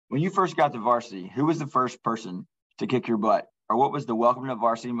When you first got to varsity, who was the first person to kick your butt? Or what was the welcome to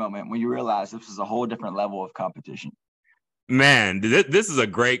varsity moment when you realized this was a whole different level of competition? Man, this is a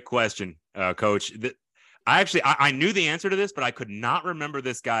great question, Coach. I knew the answer to this, but I could not remember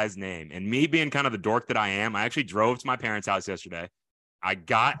this guy's name. And me being kind of the dork that I am, I actually drove to my parents' house yesterday. I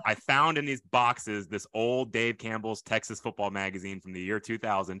found in these boxes this old Dave Campbell's Texas football magazine from the year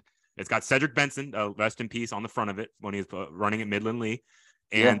 2000. It's got Cedric Benson, rest in peace, on the front of it when he was running at Midland Lee.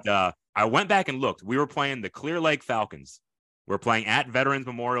 And I went back and looked. We were playing the Clear Lake Falcons. We're playing at Veterans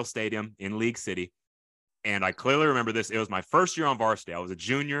Memorial Stadium in League City. And I clearly remember this. It was my first year on varsity. I was a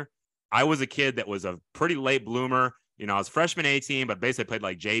junior. I was a kid that was a pretty late bloomer. You know, I was freshman A team, but basically played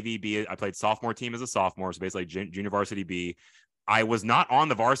like JV B. I played sophomore team as a sophomore, so basically junior varsity B. I was not on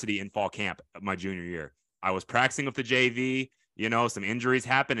the varsity in fall camp my junior year. I was practicing with the JV. You know, some injuries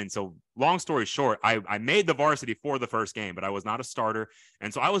happened. And so long story short, I made the varsity for the first game, but I was not a starter.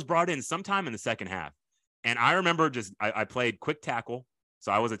 And so I was brought in sometime in the second half. And I remember I played quick tackle.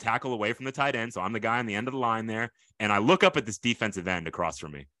 So I was a tackle away from the tight end. So I'm the guy on the end of the line there. And I look up at this defensive end across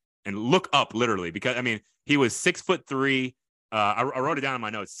from me and look up literally because, I mean, he was 6'3". I wrote it down in my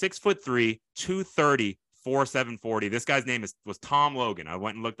notes, 6'3", 230, 4'7", This guy's name was Tom Logan. I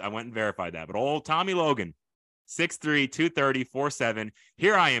went and verified that. But old Tommy Logan, 6'3", 230, 4'7".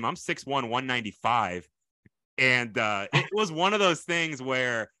 Here I am. I'm 6'1", 195. And it was one of those things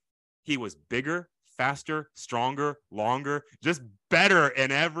where he was bigger, faster, stronger, longer, just better in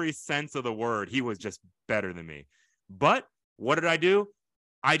every sense of the word. He was just better than me. But what did I do?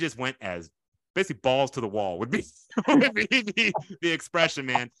 I just went as basically balls to the wall would be the expression,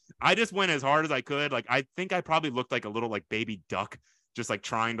 man. I just went as hard as I could. Like, I think I probably looked like a little like baby duck, just like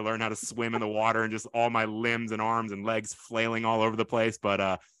trying to learn how to swim in the water and just all my limbs and arms and legs flailing all over the place. But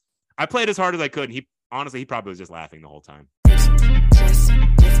I played as hard as I could. And he probably was just laughing the whole time. Just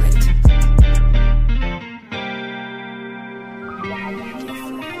different.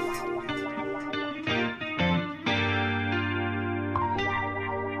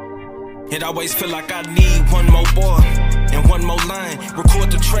 It always feel like I need one more bar and one more line.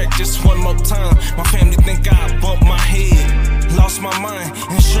 Record the track just one more time. My family think I bumped my head, lost my mind,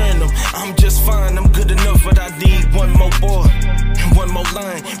 ensuring them I'm just fine. I'm good enough, but I need one more bar and one more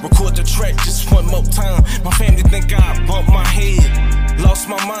line. Record the track just one more time. My family think I bumped my head, lost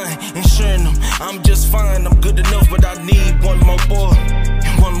my mind, ensuring them I'm just fine. I'm good enough, but I need one more bar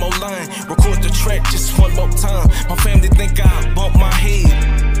and one more line. Record the track just one more time. My family think I bumped my head,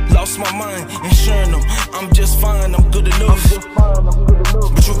 lost my mind, ensuring them I'm just fine, I'm good enough.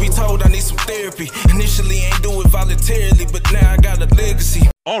 But you be told I need some therapy. Initially ain't do it voluntarily, but now I got a legacy.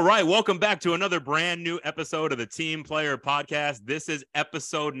 All right, welcome back to another brand new episode of the Team Player Podcast. This is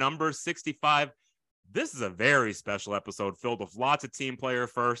episode number 65. This is a very special episode filled with lots of team player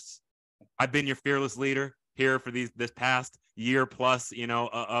firsts. I've been your fearless leader here for this past year plus,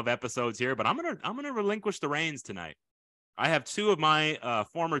 of episodes here, but I'm gonna relinquish the reins tonight. I have two of my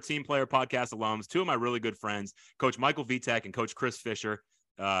former Team Player Podcast alums, two of my really good friends, Coach Michael Vitek and Coach Chris Fisher.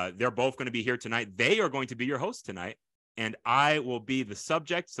 They're both going to be here tonight. They are going to be your hosts tonight, and I will be the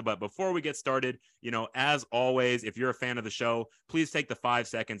subject. But before we get started, as always, if you're a fan of the show, please take the 5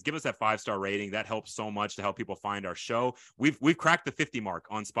 seconds, give us that 5-star rating. That helps so much to help people find our show. We've cracked the 50 mark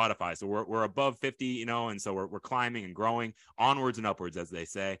on Spotify, so we're above 50, and so we're climbing and growing onwards and upwards, as they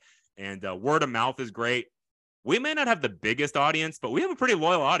say. And word of mouth is great. We may not have the biggest audience, but we have a pretty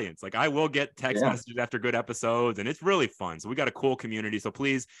loyal audience. Like, I will get text messages after good episodes, and it's really fun. So we got a cool community. So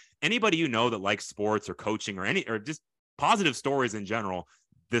please, anybody that likes sports or coaching or just positive stories in general,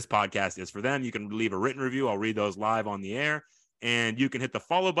 this podcast is for them. You can leave a written review. I'll read those live on the air. And you can hit the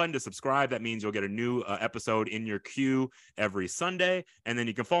follow button to subscribe. That means you'll get a new episode in your queue every Sunday. And then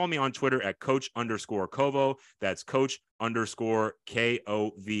you can follow me on Twitter at Coach_Kovo. That's Coach_KOVO.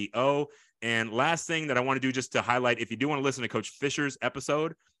 And last thing that I want to do, just to highlight, if you do want to listen to Coach Fisher's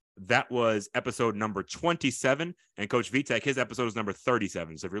episode, that was episode number 27. And Coach Vitek, his episode is number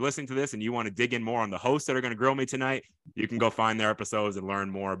 37. So if you're listening to this and you want to dig in more on the hosts that are going to grill me tonight, you can go find their episodes and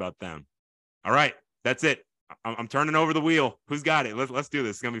learn more about them. All right, that's it. I'm turning over the wheel. Who's got it? Let's do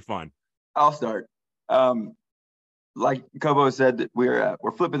this. It's going to be fun. I'll start. Like Kobo said, that we're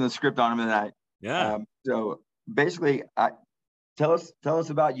flipping the script on him tonight. Yeah. So basically, Tell us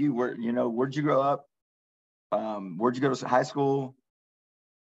about you. Where'd you grow up? Where'd you go to high school?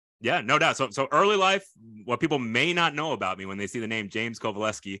 Yeah, no doubt. So early life, what people may not know about me when they see the name James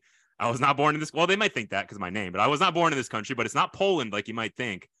Kowalewski, I was not born in this. Well, they might think that because of my name, but I was not born in this country, but it's not Poland like you might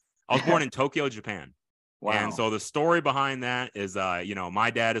think. I was born in Tokyo, Japan. Wow. And so the story behind that is,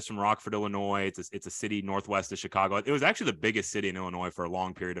 my dad is from Rockford, Illinois. It's a city northwest of Chicago. It was actually the biggest city in Illinois for a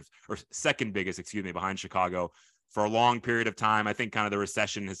long period of, or second biggest, behind Chicago for a long period of time. I think kind of the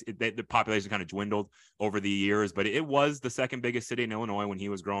recession the population kind of dwindled over the years, but it was the second biggest city in Illinois when he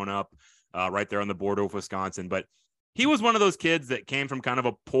was growing up, right there on the border with Wisconsin. But he was one of those kids that came from kind of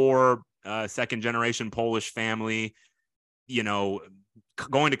a poor second generation Polish family.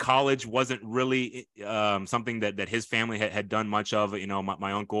 Going to college wasn't really something that his family had done much of.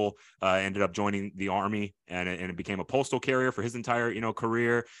 My uncle ended up joining the Army and it became a postal carrier for his entire,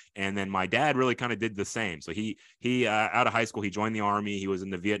 career. And then my dad really kind of did the same. So he out of high school, he joined the Army. He was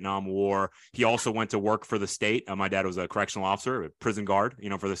in the Vietnam War. He also went to work for the state. My dad was a correctional officer, a prison guard,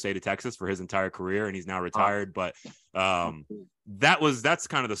 for the state of Texas for his entire career. And he's now retired. But that's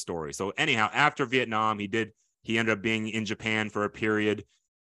kind of the story. So anyhow, after Vietnam, he ended up being in Japan for a period.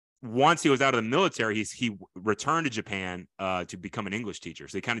 Once he was out of the military, he returned to Japan to become an English teacher.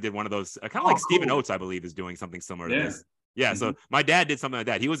 So he kind of did one of those, kind of like Stephen Oates, I believe, is doing something similar to this. Yeah. Mm-hmm. So my dad did something like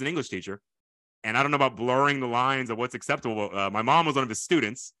that. He was an English teacher. And I don't know about blurring the lines of what's acceptable. My mom was one of his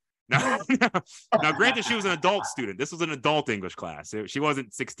students. Now, granted, she was an adult student. This was an adult English class. She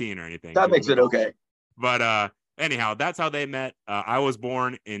wasn't 16 or anything. That makes it okay. But anyhow, that's how they met. I was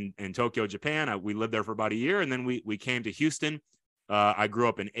born in Tokyo, Japan. We lived there for about a year, and then we came to Houston. I grew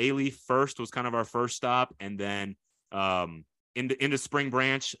up in Alief first, was kind of our first stop, and then into Spring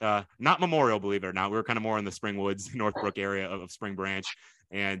Branch, not Memorial, believe it or not. We were kind of more in the Spring Woods, Northbrook area of Spring Branch.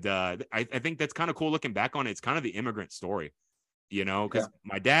 And I think that's kind of cool looking back on it. It's kind of the immigrant story, because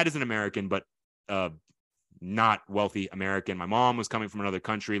my dad is an American, but not wealthy American. My mom was coming from another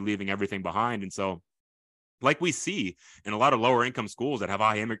country, leaving everything behind. And so, like we see in a lot of lower income schools that have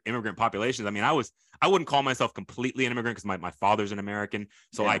high immigrant populations. I mean, I wouldn't call myself completely an immigrant because my father's an American.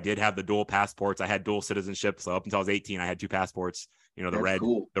 So I did have the dual passports. I had dual citizenship. So up until I was 18, I had two passports,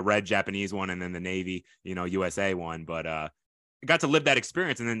 the red Japanese one, and then the Navy, USA one. But I got to live that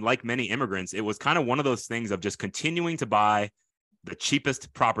experience. And then like many immigrants, it was kind of one of those things of just continuing to buy the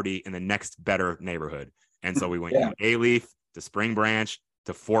cheapest property in the next better neighborhood. And so we went from Alief to Spring Branch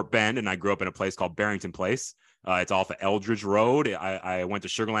to Fort Bend, and I grew up in a place called Barrington Place. It's off of Eldridge Road. I went to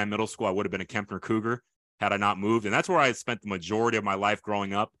Sugarland Middle School. I would have been a Kempner Cougar had I not moved, and that's where I spent the majority of my life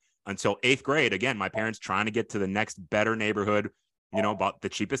growing up until 8th grade. Again, my parents trying to get to the next better neighborhood, bought the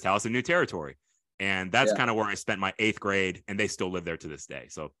cheapest house in New Territory, and that's kind of where I spent my 8th grade, and they still live there to this day.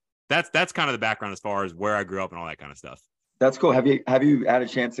 So that's kind of the background as far as where I grew up and all that kind of stuff. That's cool. Have you had a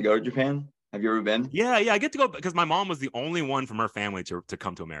chance to go to Japan? Have you ever been? Yeah, I get to go because my mom was the only one from her family to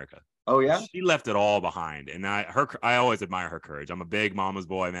come to America. Oh yeah, she left it all behind, and I always admire her courage. I'm a big mama's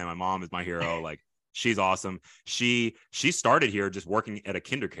boy, man. My mom is my hero. Like, she's awesome. She started here just working at a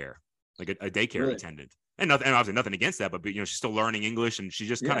kindercare, like a daycare attendant, and obviously nothing against that, but she's still learning English, and she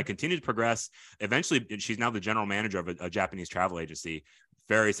just kind of continued to progress. Eventually, she's now the general manager of a Japanese travel agency.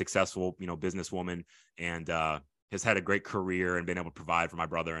 Very successful, businesswoman, and has had a great career and been able to provide for my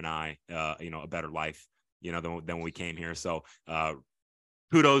brother and I, a better life, than when we came here. So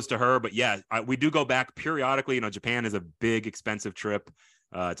kudos to her. But yeah, we do go back periodically. Japan is a big, expensive trip.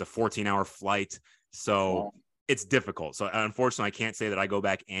 It's a 14-hour flight. So it's difficult. So unfortunately, I can't say that I go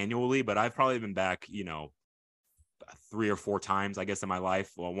back annually, but I've probably been back, 3 or 4 times, I guess, in my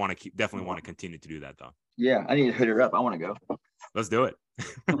life. Well, definitely want to continue to do that, though. Yeah, I need to hit her up. I want to go. Let's do it.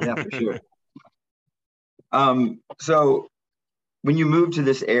 Yeah, for sure. So when you moved to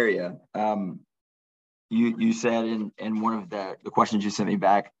this area, you said in one of the questions you sent me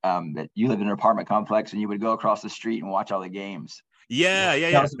back, that you lived in an apartment complex and you would go across the street and watch all the games. Yeah.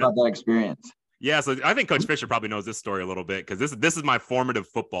 Tell us about that experience. Yeah. So I think Coach Fisher probably knows this story a little bit because this is my formative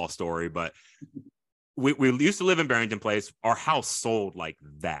football story, but we used to live in Barrington Place. Our house sold like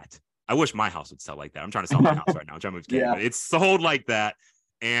that. I wish my house would sell like that. I'm trying to sell my house right now. I'm trying to move to Canada, but it's sold like that.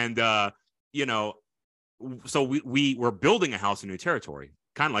 And, so we were building a house in New Territory,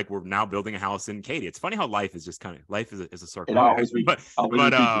 kind of like we're now building a house in Katy. It's funny how life is a circle.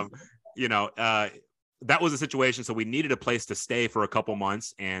 That was a situation. So we needed a place to stay for a couple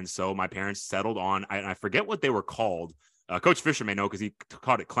months. And so my parents settled on, I forget what they were called. Coach Fisher may know because he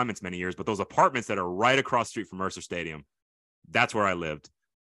taught at Clements many years, but those apartments that are right across the street from Mercer Stadium, that's where I lived.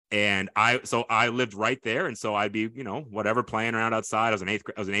 And I lived right there. And so I'd be, whatever, playing around outside. I was in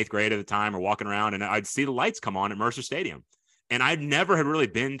 8th grade at the time, or walking around, and I'd see the lights come on at Mercer Stadium. And I never had really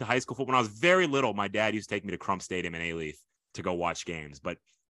been to high school football. When I was very little, my dad used to take me to Crump Stadium in Alief to go watch games. But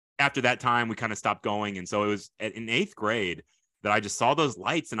after that time, we kind of stopped going. And so it was in 8th grade, that I just saw those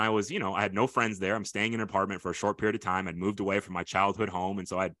lights, and I was, I had no friends there. I'm staying in an apartment for a short period of time. I'd moved away from my childhood home. And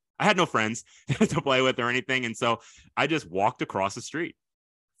so I had no friends to play with or anything. And so I just walked across the street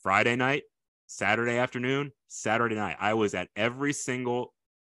Friday night, Saturday afternoon, Saturday night. I was at every single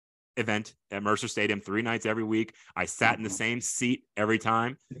event at Mercer Stadium 3 nights every week. I sat in the same seat every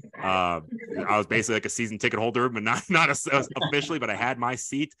time. I was basically like a season ticket holder, but not officially, but I had my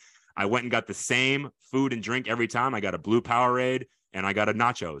seat. I went and got the same food and drink every time. I got a blue Powerade and I got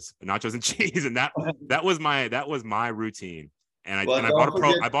nachos and cheese. And that was my routine. And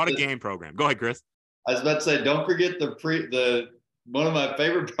I bought a game program. Go ahead, Chris. I was about to say, don't forget one of my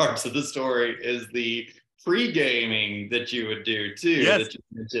favorite parts of the story is the pre-gaming that you would do too. Yes. That you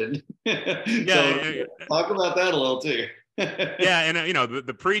mentioned. Yeah. Talk about that a little too. Yeah, and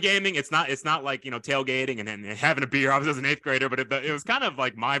the pre-gaming, it's not like tailgating and having a beer. I was an 8th grader, but it was kind of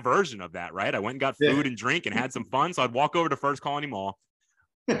like my version of that, right? I went and got food and drink and had some fun. So I'd walk over to First Colony Mall.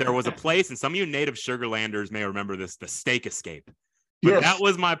 There was a place, and some of you native Sugarlanders may remember this, the Steak Escape. But That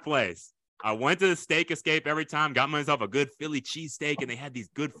was my place. I went to the Steak Escape every time, got myself a good Philly cheesesteak, and they had these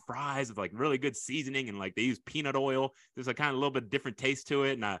good fries with like really good seasoning, and like they used peanut oil. There's a kind of a little bit different taste to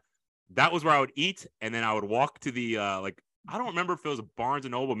it, and that was where I would eat, and then I would walk to the I don't remember if it was a Barnes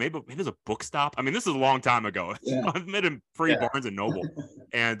and Noble, maybe it was a book stop. I mean, this is a long time ago. Yeah. I've met him Barnes and Noble,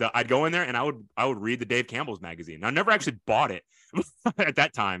 and I'd go in there and I would read the Dave Campbell's magazine. I never actually bought it at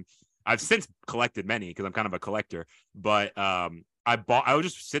that time. I've since collected many because I'm kind of a collector, but I would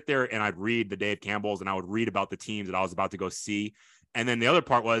just sit there and I'd read the Dave Campbell's and I would read about the teams that I was about to go see. And then the other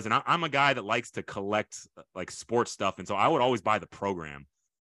part was, and I'm a guy that likes to collect like sports stuff, and so I would always buy the program.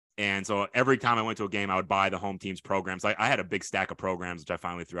 And so every time I went to a game, I would buy the home team's programs. I had a big stack of programs, which I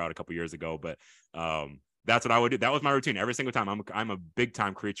finally threw out a couple years ago. But that's what I would do. That was my routine every single time. I'm a big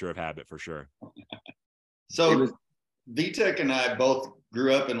time creature of habit for sure. So VTech and I both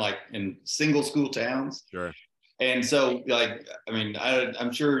grew up in single school towns. Sure. And so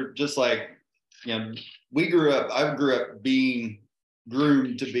I'm sure just like, I grew up being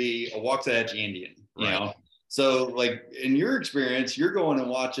groomed to be a Waxahachie Indian, you know? So like in your experience, you're going and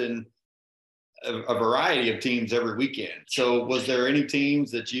watching a variety of teams every weekend. So was there any teams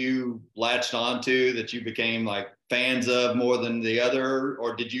that you latched onto that you became like fans of more than the other?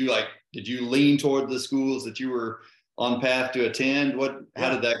 Or did you lean toward the schools that you were on path to attend?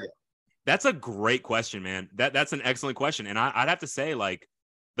 How did that go? That's a great question, man. That's an excellent question. And I'd have to say, like,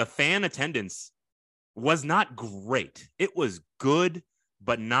 the fan attendance was not great. It was good,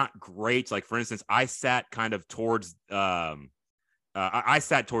 but not great. Like, for instance, I sat kind of towards I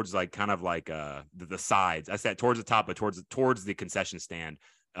sat towards like kind of like the sides. I sat towards the top, but towards the concession stand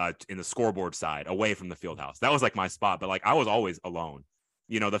in the scoreboard side, away from the field house. That was like my spot, but like I was always alone.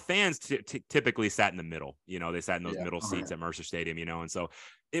 The fans typically sat in the middle. They sat in those middle seats at Mercer Stadium, and so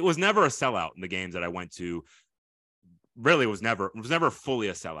it was never a sellout in the games that I went to. Really, it was never fully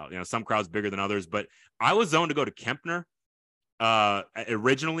a sellout. Some crowds bigger than others, but I was zoned to go to Kempner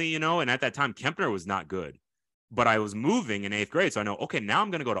originally, and at that time, Kempner was not good, but I was moving in 8th grade. So I know, okay, now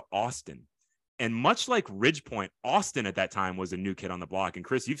I'm going to go to Austin. And much like Ridgepoint, Austin at that time was a new kid on the block. And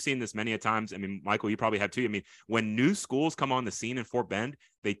Chris, you've seen this many a times. I mean, Michael, you probably have too. I mean, when new schools come on the scene in Fort Bend,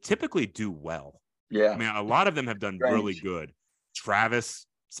 they typically do well. Yeah. I mean, a lot of them have done really good. Travis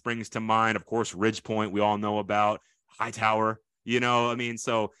springs to mind. Of course, Ridgepoint, we all know about. Hightower,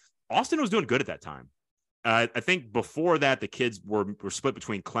 so Austin was doing good at that time. I think before that, the kids were split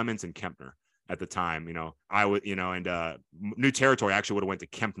between Clements and Kempner at the time. I would, and New Territory actually would have went to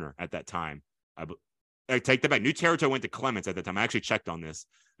Kempner at that time. I take that back. New Territory went to Clements at the time. I actually checked on this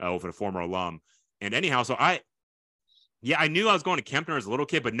over the former alum. And anyhow, so I knew I was going to Kempner as a little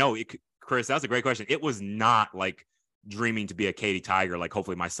kid, but no, Chris, that's a great question. It was not like dreaming to be a Katy Tiger, like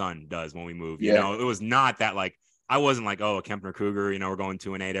hopefully my son does when we move. It was not that like, I wasn't like, oh, a Kempner Cougar, we're going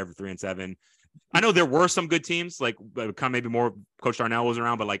 2-8 every 3-7. I know there were some good teams, like kind of maybe more Coach Darnell was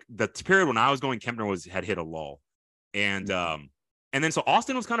around, but like the period when I was going, Kempner had hit a lull. And then so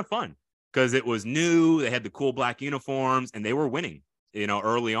Austin was kind of fun because it was new. They had the cool black uniforms and they were winning,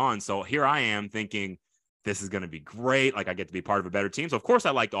 early on. So here I am thinking this is going to be great. Like I get to be part of a better team. So of course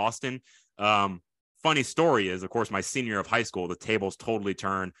I liked Austin. Funny story is, of course, my senior year of high school, the tables totally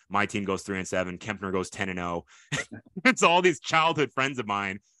turn. My team goes 3-7. Kempner goes 10-0. It's all these childhood friends of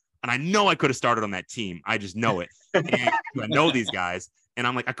mine. And I know I could have started on that team. I just know it. And I know these guys. And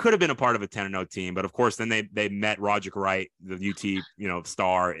I'm like, I could have been a part of a 10-0 team. But of course, then they met Roger Wright, the UT,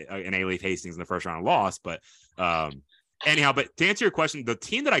 star, and A-Leaf Hastings in the first round and lost. But anyhow, but to answer your question, the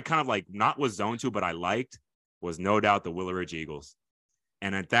team that I kind of like not was zoned to, but I liked was no doubt the Willow Ridge Eagles.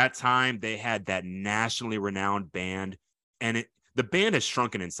 And at that time, they had that nationally renowned band, And the band has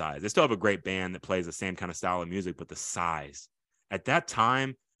shrunken in size. They still have a great band that plays the same kind of style of music, but the size at that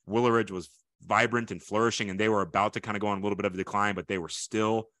time, Willow Ridge was vibrant and flourishing, and they were about to kind of go on a little bit of a decline, but they were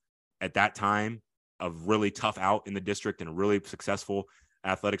still at that time a really tough out in the district and a really successful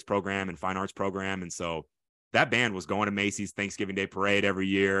athletics program and fine arts program. And so that band was going to Macy's Thanksgiving Day Parade every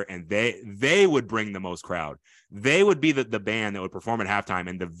year, and they would bring the most crowd. They would be the band that would perform at halftime,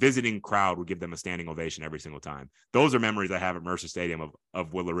 and the visiting crowd would give them a standing ovation every single time. Those are memories I have at Mercer Stadium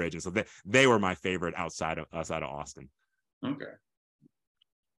of Willow Ridge, and so they were my favorite outside of Austin. Okay.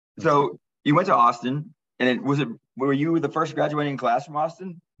 So you went to Austin, and were you the first graduating class from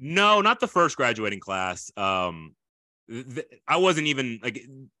Austin? No, not the first graduating class. I wasn't even like.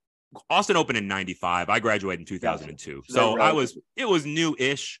 Austin opened in 95. I graduated in 2002. So it was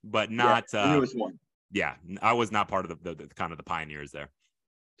new-ish, but not the newest one. Yeah, I was not part of the kind of the pioneers there.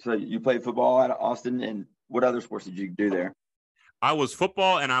 So you played football at Austin, and what other sports did you do there? I was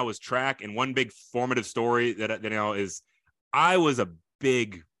football and I was track. And one big formative story that is I was a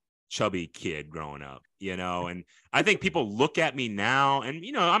big chubby kid growing up, and I think people look at me now, and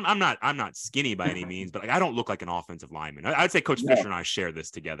I'm not skinny by any means, but like I don't look like an offensive lineman. I'd say Coach Fisher and I share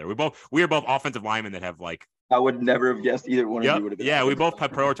this together. We are both offensive linemen that have like. I would never have guessed either one of you would have been. Yeah, we both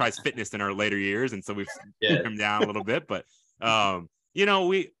have prioritized fitness in our later years, and so we've trimmed down a little bit. But I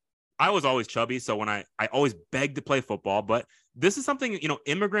was always chubby, so when I always begged to play football, but this is something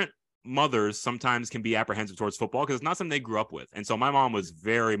immigrant mothers sometimes can be apprehensive towards football because it's not something they grew up with. And so my mom was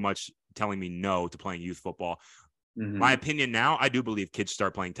very much telling me no to playing youth football. Mm-hmm. My opinion now, I do believe kids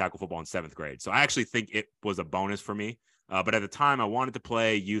start playing tackle football in 7th grade. So I actually think it was a bonus for me. But at the time I wanted to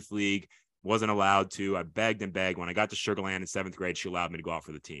play youth league, wasn't allowed to. I begged and begged. When I got to Sugar Land in 7th grade, she allowed me to go out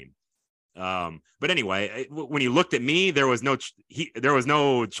for the team. But anyway, when he looked at me, there was no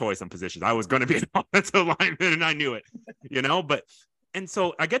choice on positions. I was going to be an offensive lineman, and I knew it, And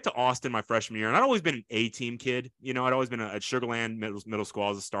so I get to Austin my freshman year, and I'd always been an A-team kid. I'd always been at Sugar Land middle school. I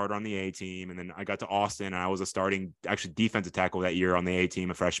was a starter on the A-team, and then I got to Austin, and I was a starting, actually defensive tackle that year on the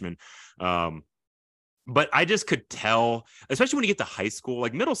A-team, a freshman. But I just could tell, especially when you get to high school,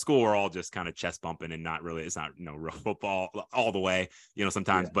 like middle school, we're all just kind of chest bumping and it's not real football all the way,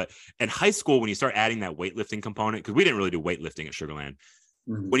 sometimes. Yeah. But in high school, when you start adding that weightlifting component, because we didn't really do weightlifting at Sugar Land.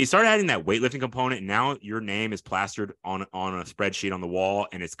 When you start adding that weightlifting component, now your name is plastered on a spreadsheet on the wall,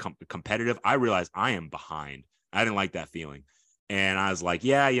 and it's competitive. I realized I am behind. I didn't like that feeling. And I was like,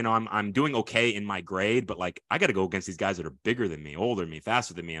 yeah, I'm doing okay in my grade, but like, I got to go against these guys that are bigger than me, older than me,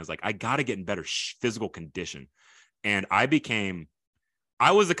 faster than me. I was like, I got to get in better physical condition. And I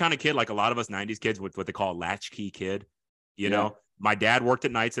was the kind of kid, like a lot of us 90s kids, with what they call a latchkey kid, My dad worked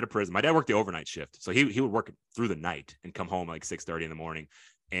at nights at a prison. My dad worked the overnight shift. So he would work through the night and come home like 6:30 in the morning.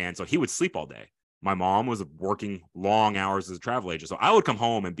 And so he would sleep all day. My mom was working long hours as a travel agent. So I would come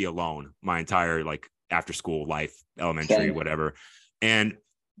home and be alone my entire like after school life, elementary, whatever. And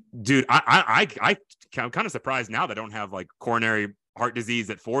dude, I'm kind of surprised now that I don't have like coronary heart disease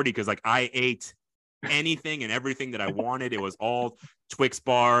at 40, because like I ate anything and everything that I wanted. It was all Twix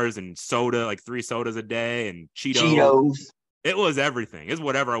bars and soda, like 3 sodas a day, and Cheetos. It was everything. It's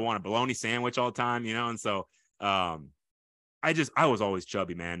whatever I wanted. Bologna sandwich all the time, And so I was always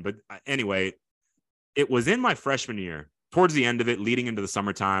chubby, man. But anyway, it was in my freshman year, towards the end of it, leading into the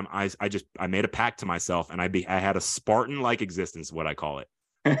summertime, I made a pact to myself, and I had a Spartan-like existence, what I call it.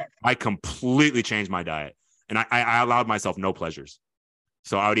 I completely changed my diet, and I allowed myself no pleasures.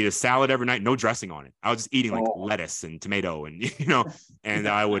 So I would eat a salad every night, no dressing on it. I was just eating like lettuce and tomato, and and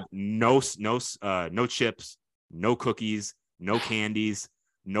I would no chips, no cookies, no candies,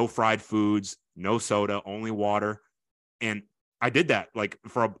 no fried foods, no soda, only water. And I did that like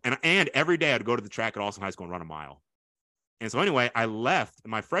and every day I'd go to the track at Austin High School and run a mile. And so anyway, I left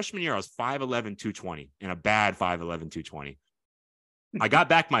my freshman year. I was 5'11", 220, and a bad 5'11", 220. I got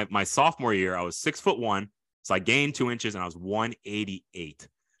back my sophomore year. I was 6'1", so I gained 2 inches, and I was 188.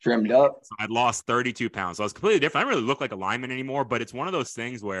 Trimmed up. So I'd lost 32 pounds. So I was completely different. I didn't really look like a lineman anymore, but it's one of those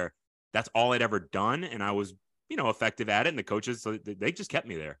things where that's all I'd ever done, and I was effective at it. And the coaches, so they just kept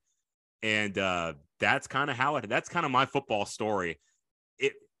me there. And that's kind of that's kind of my football story.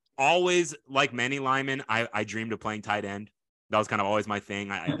 It always, like many linemen, I dreamed of playing tight end. That was kind of always my thing.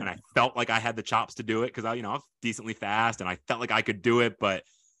 And I felt like I had the chops to do it because I was decently fast, and I felt like I could do it, but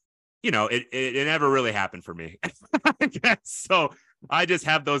it never really happened for me. I guess. So I just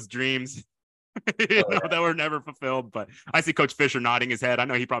have those dreams, that were never fulfilled. But I see Coach Fisher nodding his head. I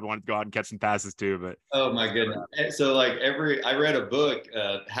know he probably wanted to go out and catch some passes too, but. Oh my goodness. So like I read a book,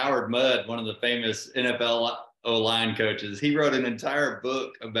 Howard Mudd, one of the famous NFL O-line coaches, he wrote an entire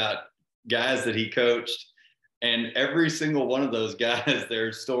book about guys that he coached And every single one of those guys,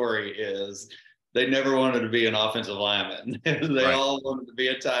 their story is they never wanted to be an offensive lineman. They all wanted to be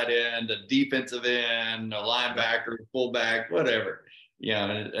a tight end, a defensive end, a linebacker, fullback, whatever.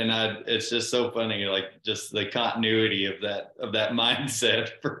 It's just so funny, like just the continuity of that mindset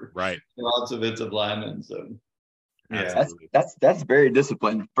for offensive linemen. So yeah, that's very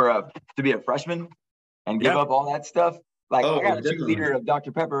disciplined for to be a freshman and give up all that stuff. Like I got a 2 liter of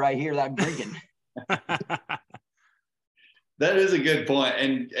Dr. Pepper right here that I'm drinking. That is a good point.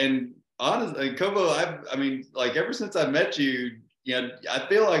 And honestly, Kobo, I mean, like ever since I met you, I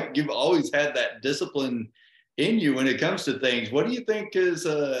feel like you've always had that discipline in you when it comes to things. What do you think has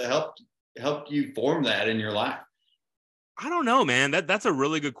helped you form that in your life? I don't know, man. That's a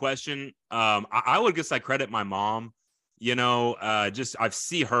really good question. I would guess I credit my mom. Just I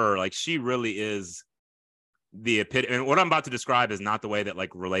see her, like she really is the epitome. And what I'm about to describe is not the way that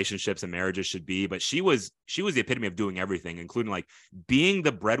like relationships and marriages should be, but she was the epitome of doing everything, including like being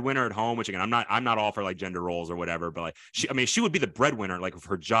the breadwinner at home, which again, I'm not all for like gender roles or whatever, but like she would be the breadwinner like of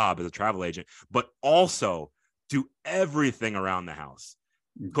her job as a travel agent, but also do everything around the house.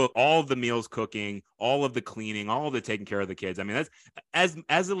 Cook all of the meals, cooking, all of the cleaning, all of the taking care of the kids. I mean, that's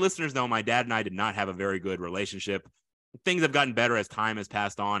as the listeners know, my dad and I did not have a very good relationship. Things have gotten better as time has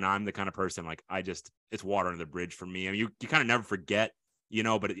passed on. I'm the kind of person like it's water under the bridge for me. I mean, you kind of never forget,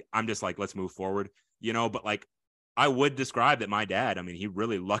 but I'm just like, let's move forward, but like I would describe that my dad, I mean, he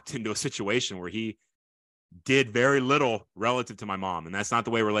really lucked into a situation where he did very little relative to my mom. And that's not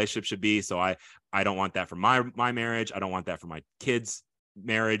the way relationships should be. So I don't want that for my marriage. I don't want that for my kids'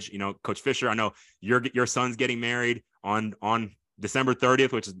 marriage. Coach Fisher, I know your son's getting married on December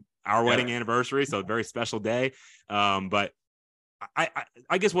 30th, which is our wedding anniversary. So a very special day. But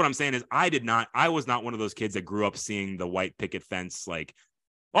I guess what I'm saying is I was not one of those kids that grew up seeing the white picket fence. Like,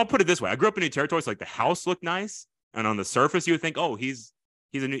 I'll put it this way. I grew up in New Territory. So like the house looked nice. And on the surface, you would think, oh, he's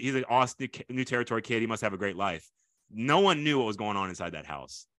an awesome New Territory kid. He must have a great life. No one knew what was going on inside that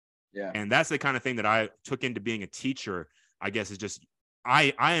house. Yeah. And that's the kind of thing that I took into being a teacher, I guess, is just,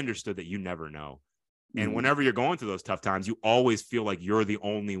 I understood that you never know. And whenever you're going through those tough times, you always feel like you're the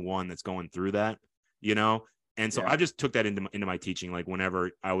only one that's going through that, And so I just took that into my teaching. Like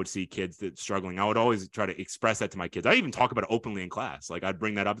whenever I would see kids that struggling, I would always try to express that to my kids. I even talk about it openly in class. Like I'd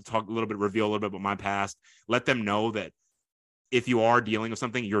bring that up, talk a little bit, reveal a little bit about my past, let them know that if you are dealing with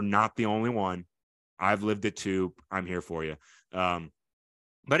something, you're not the only one. I've lived it too. I'm here for you.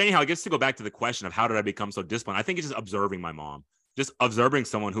 But anyhow, I guess to go back to the question of how did I become so disciplined? I think it's just observing my mom. Just observing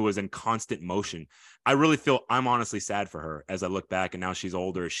someone who was in constant motion. I really feel I'm honestly sad for her as I look back, and now she's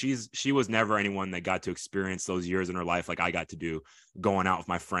older. She was never anyone that got to experience those years in her life like I got to do, going out with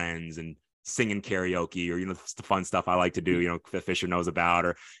my friends and singing karaoke or, the fun stuff I like to do, Fisher knows about,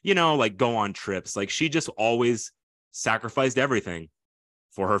 or, like go on trips. Like she just always sacrificed everything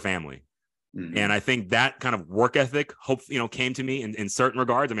for her family. And I think that kind of work ethic, came to me in certain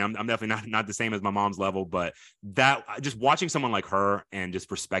regards. I mean, I'm definitely not the same as my mom's level, but that just watching someone like her and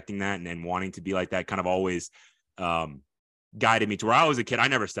just respecting that and wanting to be like that kind of always guided me to where I was a kid. I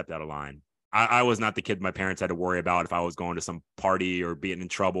never stepped out of line. I was not the kid my parents had to worry about if I was going to some party or being in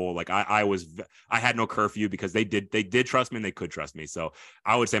trouble. Like I had no curfew because they did trust me and they could trust me. So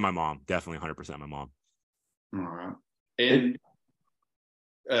I would say my mom, definitely 100% my mom. All right. And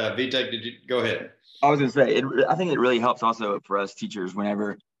VTech, did you go ahead? I was going to say, I think it really helps also for us teachers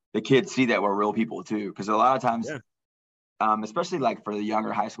whenever the kids see that we're real people too. Because a lot of times, especially like for the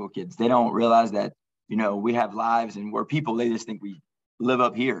younger high school kids, they don't realize that, we have lives and we're people. They just think we live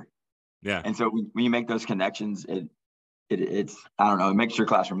up here. Yeah. And so when you make those connections, it's I don't know, it makes your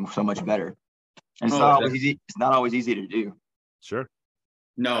classroom so much better. And it's not always easy. It's not always easy to do. Sure.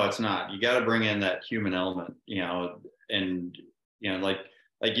 No, it's not. You got to bring in that human element, and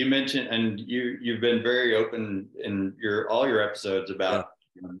like you mentioned, and you've been very open in all your episodes about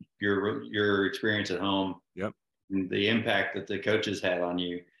your experience at home. Yep. And the impact that the coaches had on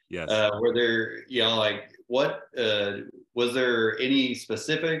you. Yes. Were there, what was there any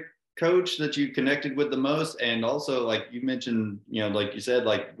specific coach that you connected with the most? And also, like you mentioned, like you said,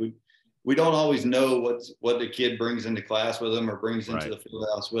 like we don't always know what the kid brings into class with them or brings into the field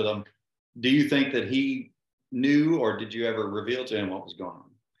house with them. Do you think that he knew, or did you ever reveal to him what was going on?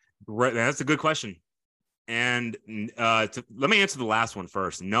 Right, that's a good question. And let me answer the last one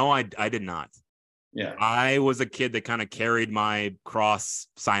first. No, I did not. Yeah, I was a kid that kind of carried my cross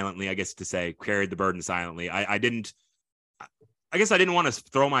silently, I guess to say, carried the burden silently. I guess I didn't want to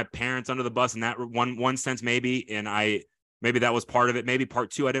throw my parents under the bus in that one sense, maybe. And maybe that was part of it. Maybe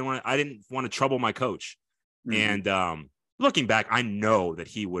part two, I didn't want to trouble my coach. Mm-hmm. And looking back, I know that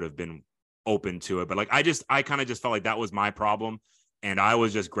he would have been open to it. But like, I kind of just felt like that was my problem. And I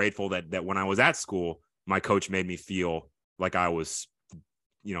was just grateful that when I was at school, my coach made me feel like I was,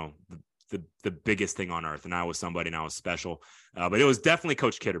 you know, the biggest thing on earth, and I was somebody, and I was special. But it was definitely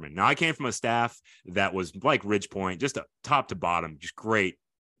Coach Kitterman. Now, I came from a staff that was like Ridge Point, just a top to bottom, just great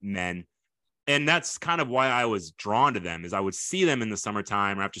men. And that's kind of why I was drawn to them, is I would see them in the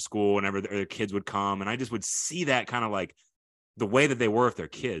summertime or after school, whenever their kids would come. And I just would see that kind of like the way that they were with their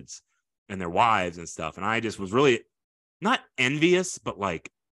kids and their wives and stuff. And I just was really not envious, but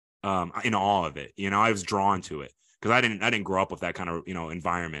like in awe of it. You know, I was drawn to it because I didn't grow up with that kind of, you know,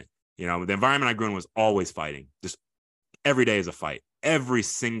 environment. You know, the environment I grew in was always fighting. Just every day is a fight. Every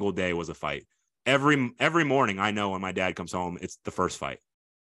single day was a fight. Every morning, I know when my dad comes home, it's the first fight.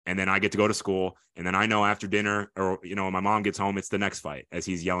 And then I get to go to school. And then I know after dinner, or, you know, when my mom gets home, it's the next fight as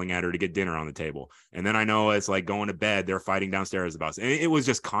he's yelling at her to get dinner on the table. And then I know it's like going to bed, they're fighting downstairs about it. And it was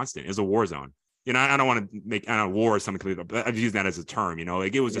just constant. It was a war zone. You know, I don't want to make war or something, but I've used that as a term, you know,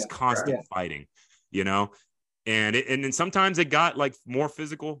 like it was just constant fighting, you know. And then sometimes it got like more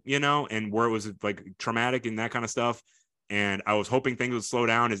physical, you know, and where it was like traumatic and that kind of stuff. And I was hoping things would slow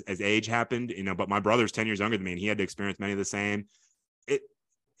down as age happened, you know, but my brother's 10 years younger than me, and he had to experience many of the same. It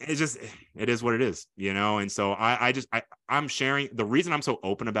is what it is, you know? And so I'm sharing. The reason I'm so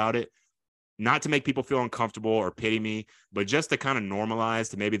open about it, not to make people feel uncomfortable or pity me, but just to kind of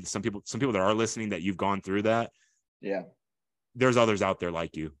normalize to maybe some people that are listening that you've gone through that. Yeah. There's others out there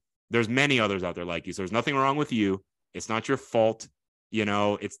like you. There's many others out there like you. So there's nothing wrong with you. It's not your fault. You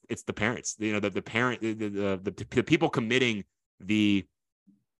know, it's the parents, you know, the people committing the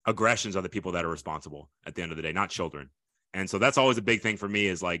aggressions are the people that are responsible at the end of the day, not children. And so that's always a big thing for me,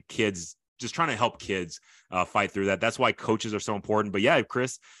 is like kids, just trying to help kids fight through that. That's why coaches are so important. But yeah,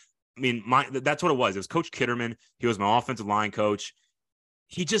 Chris, I mean, that's what it was. It was Coach Kitterman. He was my offensive line coach.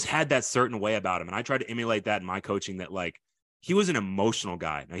 He just had that certain way about him. And I tried to emulate that in my coaching, that like, he was an emotional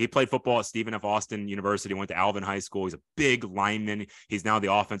guy. Now, he played football at Stephen F. Austin University, went to Alvin High School. He's a big lineman. He's now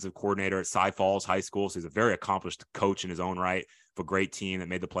the offensive coordinator at Cy Falls High School. So he's a very accomplished coach in his own right, for a great team that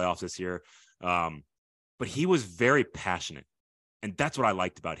made the playoffs this year. But he was very passionate. And that's what I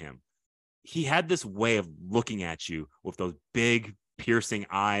liked about him. He had this way of looking at you with those big, piercing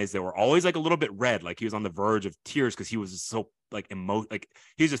eyes that were always like a little bit red, like he was on the verge of tears because he was so like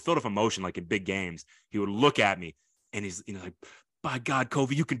he was just filled with emotion, like in big games. He would look at me. And he's, you know, like, by God,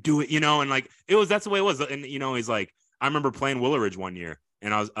 Covey, you can do it, you know? And like, that's the way it was. And, you know, he's like, I remember playing Willowridge one year,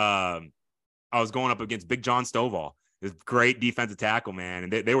 and I was going up against Big John Stovall, this great defensive tackle, man.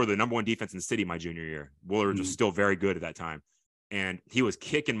 And they were the number one defense in the city my junior year. Willowridge was still very good at that time. And he was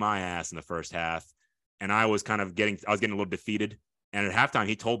kicking my ass in the first half. And I was getting a little defeated. And at halftime,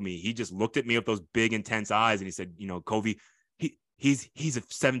 he told me, he just looked at me with those big, intense eyes. And he said, you know, Covey, He's a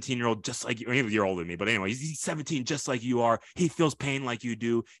 17-year-old just like you. He was a year older than me, but anyway, he's 17 just like you are. He feels pain like you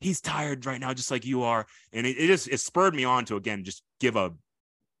do. He's tired right now just like you are. And it spurred me on to, again, just give a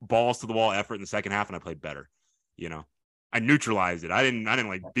balls to the wall effort in the second half, and I played better. You know, I neutralized it. I didn't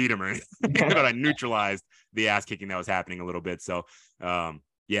like beat him or anything, but I neutralized the ass kicking that was happening a little bit. So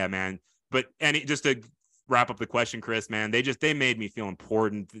yeah, man. But just to wrap up the question, Chris, man, they made me feel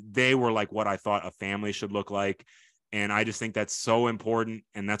important. They were like what I thought a family should look like. And I just think that's so important.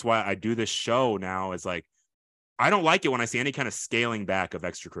 And that's why I do this show now, is like, I don't like it when I see any kind of scaling back of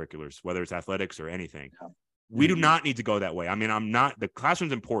extracurriculars, whether it's athletics or anything. Yeah. We do not need to go that way. I mean, the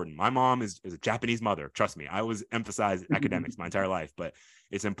classroom's important. My mom is a Japanese mother. Trust me. I always emphasize academics my entire life, but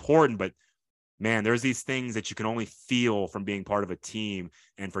it's important. But man, there's these things that you can only feel from being part of a team.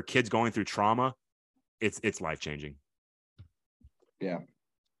 And for kids going through trauma, it's life-changing. Yeah.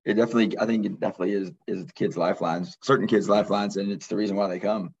 I think it definitely is the kids' lifelines, certain kids' lifelines, and it's the reason why they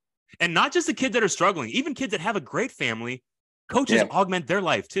come. And not just the kids that are struggling, even kids that have a great family, coaches augment their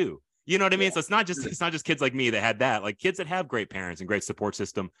life too. You know what I mean? So it's not just kids like me that had that, like kids that have great parents and great support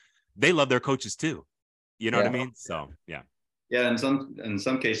system, they love their coaches too. You know what I mean? So, yeah. Yeah. In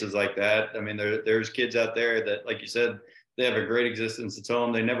some cases like that, I mean, there's kids out there that, like you said, they have a great existence at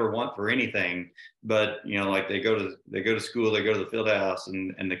home. They never want for anything, but you know, like they go to school, they go to the field house,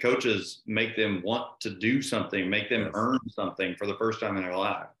 and the coaches make them want to do something, make them earn something for the first time in their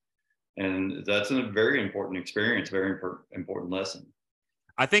life. And that's a very important experience, very important lesson.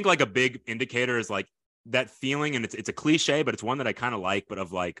 I think like a big indicator is like that feeling, and it's a cliche, but it's one that I kind of like, but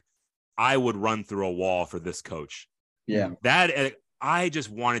of like, I would run through a wall for this coach. Yeah. That I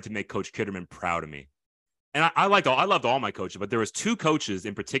just wanted to make Coach Kitterman proud of me. And I loved all my coaches, but there was two coaches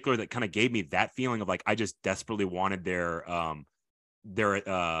in particular that kind of gave me that feeling of like, I just desperately wanted their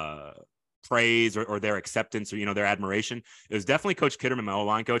praise or their acceptance or, their admiration. It was definitely Coach Kitterman, my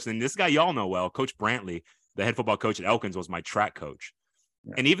O-line coach. And then this guy y'all know well, Coach Brantley, the head football coach at Elkins, was my track coach.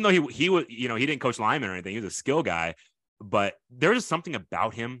 Yeah. And even though he was, he didn't coach linemen or anything, he was a skill guy, but there was something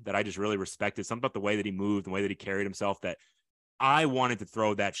about him that I just really respected, something about the way that he moved, the way that he carried himself, that I wanted to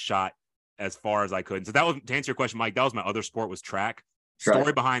throw that shot as far as I could. And so that was, to answer your question, Mike, that was my other sport, was track.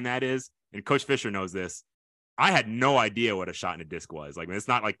 Story behind that is, and Coach Fisher knows this, I had no idea what a shot in a disc was. Like, it's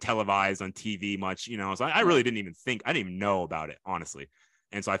not like televised on TV much, so I really didn't even think, I didn't even know about it, honestly.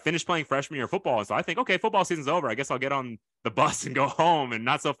 And so I finished playing freshman year football. And so I think, okay, football season's over. I guess I'll get on the bus and go home, and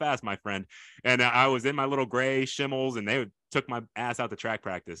not so fast, my friend. And I was in my little gray shimmels, and they took my ass out to track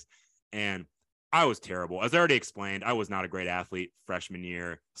practice. And I was terrible. As I already explained, I was not a great athlete freshman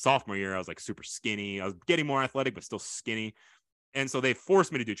year. Sophomore year, I was like super skinny. I was getting more athletic, but still skinny. And so they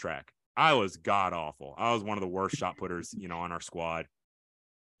forced me to do track. I was god awful. I was one of the worst shot putters, on our squad.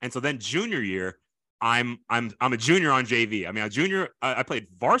 And so then junior year, I'm a junior on JV. I mean, I played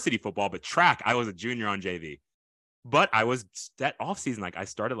varsity football, but track, I was a junior on JV. But I was that off season, like I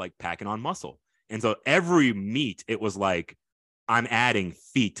started like packing on muscle. And so every meet, it was like, I'm adding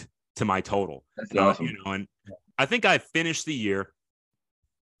feet to my total. That's awesome. And I think I finished the year.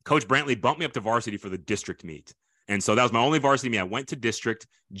 Coach Brantley bumped me up to varsity for the district meet. And so that was my only varsity meet. I went to district.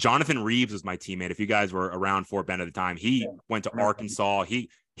 Jonathan Reeves was my teammate. If you guys were around Fort Bend at the time, he went to Arkansas.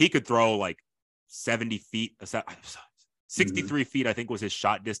 He could throw like 70 feet, 63 feet, I think was his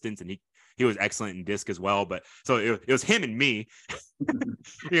shot distance. And he was excellent in disc as well. But so it was him and me.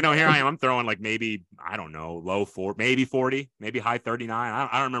 Here I am. I'm throwing like maybe, I don't know, low 40, maybe 40, maybe high 39.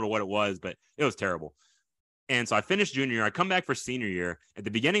 I don't remember what it was, but it was terrible. And so I finished junior year. I come back for senior year. At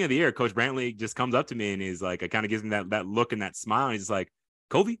the beginning of the year, Coach Brantley just comes up to me and he's like, it kind of gives me that look and that smile. And he's like,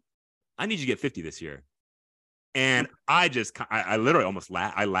 Covey, I need you to get 50 this year. And I literally almost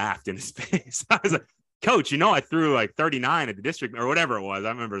laughed in his face. I was like, Coach, I threw like 39 at the district or whatever it was. I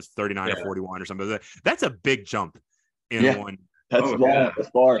remember it was 39 or 41 or something. That's a big jump in one. That's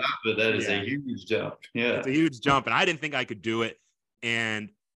far. But that is a huge jump. Yeah. It's a huge jump. And I didn't think I could do it.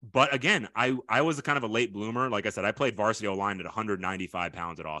 But again, I was a kind of a late bloomer. Like I said, I played varsity O-line at 195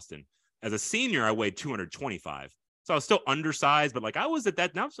 pounds at Austin. As a senior, I weighed 225. So I was still undersized, but like I was at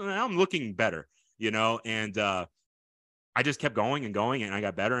that now. So now I'm looking better, and I just kept going and going, and I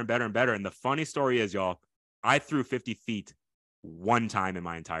got better and better and better. And the funny story is, y'all, I threw 50 feet one time in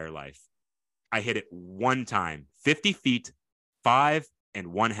my entire life. I hit it one time, 50 feet, 5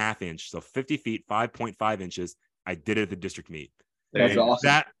 1/2 inch. So 50 feet, 5.5 inches. I did it at the district meet. That's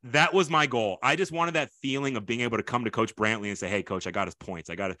awesome. That was my goal. I just wanted that feeling of being able to come to Coach Brantley and say, "Hey, Coach, I got his points.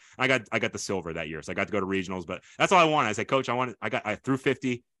 I got the silver that year, so I got to go to regionals." But that's all I wanted. I said, "Coach, I threw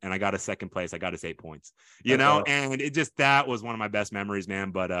 50 and I got a second place. I got his 8 points." Awesome. And it just that was one of my best memories,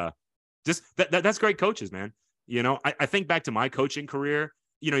 man. But just that's great coaches, man. I think back to my coaching career.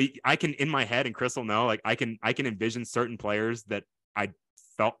 I can in my head, and Chris will know, like I can envision certain players that I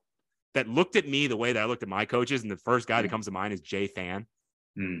felt that looked at me the way that I looked at my coaches. And the first guy that comes to mind is Jay Fan.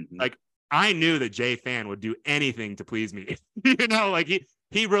 Mm-hmm. Like I knew that Jay Fan would do anything to please me. Like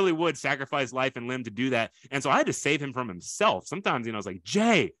he really would sacrifice life and limb to do that. And so I had to save him from himself. Sometimes, I was like,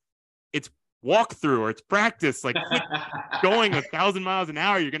 Jay, it's walkthrough or it's practice. Like quit going 1,000 miles an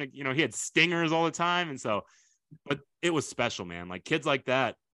hour. You're going to, he had stingers all the time. And so, but it was special, man. Like kids like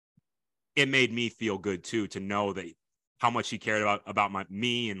that, it made me feel good too, to know that how much he cared about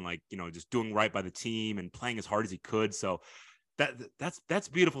me and like, just doing right by the team and playing as hard as he could. So that's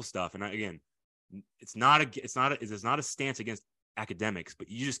beautiful stuff. And again, it's not a stance against academics,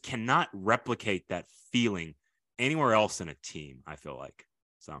 but you just cannot replicate that feeling anywhere else in a team, I feel like.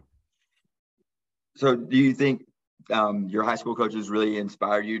 So do you think your high school coaches really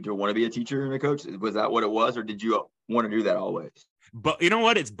inspired you to want to be a teacher and a coach? Was that what it was, or did you want to do that always? But you know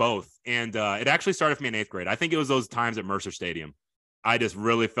what? It's both. And it actually started for me in 8th grade. I think it was those times at Mercer Stadium. I just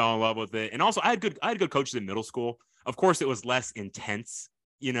really fell in love with it. And also I had good coaches in middle school. Of course, it was less intense.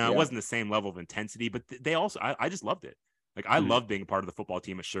 It wasn't the same level of intensity, but they also, I just loved it. Like I loved being a part of the football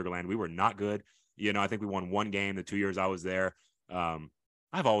team at Sugarland. We were not good. I think we won one game the 2 years I was there.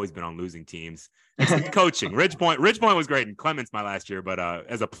 I've always been on losing teams. It's coaching. Ridgepoint was great, and Clements my last year. But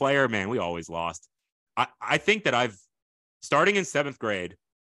as a player, man, we always lost. I think that starting in 7th grade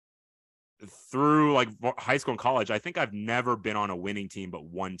through like high school and college, I think I've never been on a winning team but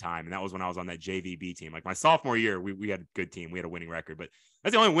one time. And that was when I was on that JVB team. Like my sophomore year, we had a good team. We had a winning record, but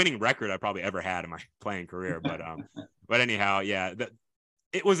that's the only winning record I probably ever had in my playing career. But anyhow, yeah,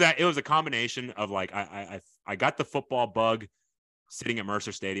 it was a combination of like, I got the football bug sitting at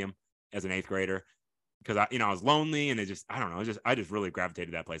Mercer Stadium as an 8th grader. because I was lonely, and I don't know, I just really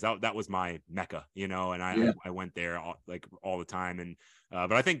gravitated to that place. That was my mecca, and I went there all the time. And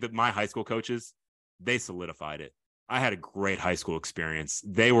but I think that my high school coaches, they solidified it. I had a great high school experience.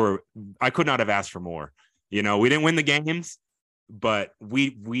 I could not have asked for more. We didn't win the games, but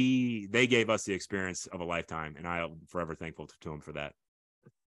they gave us the experience of a lifetime, and I'm forever thankful to them for that.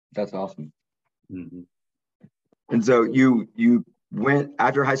 That's awesome. Mm-hmm. And so you went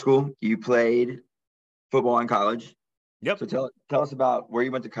after high school, you played football in college. Yep. So tell us about where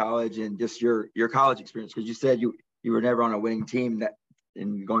you went to college and just your college experience, because you said you were never on a winning team.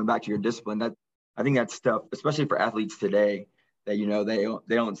 And going back to your discipline, that I think that's stuff, especially for athletes today, that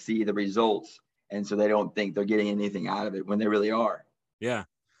they don't see the results, and so they don't think they're getting anything out of it when they really are. Yeah.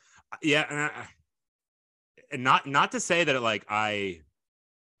 And not to say that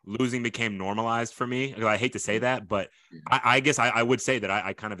losing became normalized for me. I hate to say that, but I guess I would say that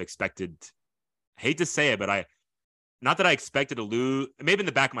I kind of expected. I hate to say it, but not that I expected to lose. Maybe in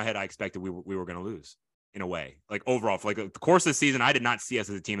the back of my head, I expected we were going to lose in a way. Like overall, for the course of the season, I did not see us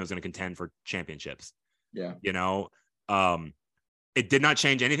as a team that was going to contend for championships. Yeah. It did not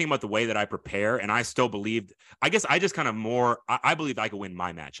change anything about the way that I prepare, and I still believed. I guess I just kind of I believed I could win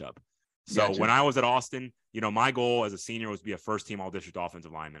my matchup. So Gotcha. when I was at Austin, my goal as a senior was to be a first-team all-district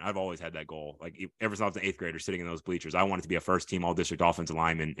offensive lineman. I've always had that goal. Ever since I was an eighth grader sitting in those bleachers, I wanted to be a first-team all-district offensive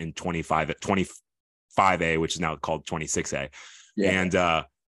lineman in 25A, which is now called 26A. Yeah. And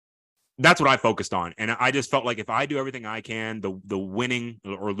that's what I focused on. And I just felt like if I do everything I can, the winning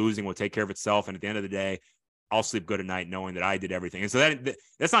or losing will take care of itself. And at the end of the day, I'll sleep good at night knowing that I did everything. And so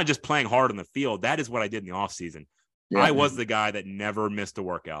that's not just playing hard on the field. That is what I did in the offseason. Yeah. I was the guy that never missed a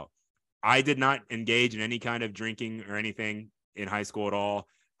workout. I did not engage in any kind of drinking or anything in high school at all.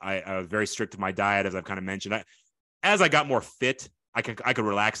 I was very strict with my diet, as I've kind of mentioned. As I got more fit, I could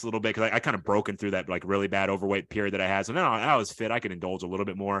relax a little bit, because I kind of broken through that really bad overweight period that I had. So then I was fit. I could indulge a little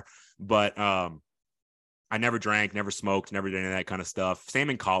bit more, but I never drank, never smoked, never did any of that kind of stuff. Same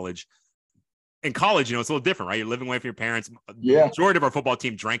in college. In college, it's a little different, right? You're living away from your parents. Yeah. The majority of our football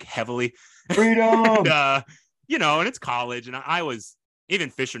team drank heavily. Freedom. And, and it's college. And I was, even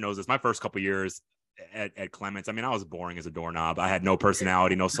Fisher knows this, my first couple years at Clements, I was boring as a doorknob. I had no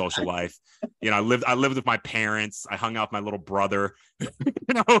personality, no social life. I lived with my parents. I hung out with my little brother,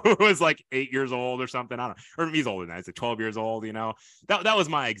 who was 8 years old or something. I don't know. Or he's older than that. He's 12 years old, That was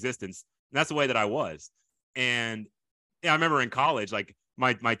my existence. And that's the way that I was. And I remember in college,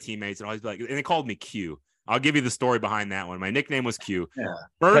 my teammates and always and they called me Q. I'll give you the story behind that one. My nickname was Q. Yeah.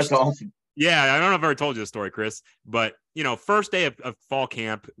 First, that's awesome. Yeah, I don't know if I ever told you the story, Chris, but first day of fall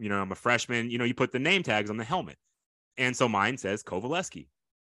camp, I'm a freshman, you put the name tags on the helmet. And so mine says Kowalewski.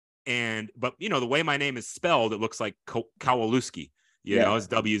 But the way my name is spelled, it looks like Kowalewski. It's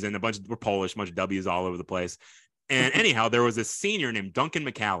W's and we're Polish, a bunch of W's all over the place. And anyhow, there was a senior named Duncan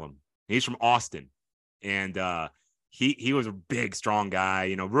McCallum. He's from Austin. And he was a big, strong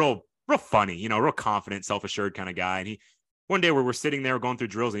guy, real funny, real confident, self-assured kind of guy. And one day we're sitting there going through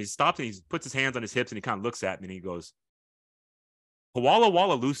drills, and he stops and he puts his hands on his hips and he kind of looks at me and he goes,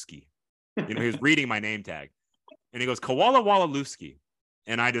 Kowalewski. He was reading my name tag, and he goes, Kowalewski.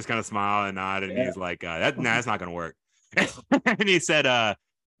 And I just kind of smiled and nodded, and he's like, that's not going to work. And he said, I'm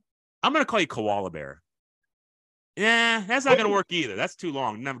going to call you Koala Bear. Yeah, that's not going to work either. That's too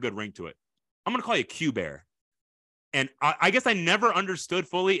long. Didn't have a good ring to it. I'm going to call you Q Bear. And I guess I never understood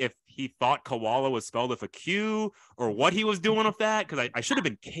fully if he thought koala was spelled with a Q or what he was doing with that, because I should have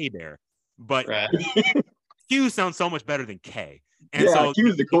been K Bear. But right. Q sounds so much better than K. And so Q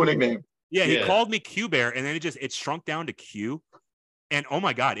is the cool nickname. Yeah, he called me Q Bear, and then it shrunk down to Q. And oh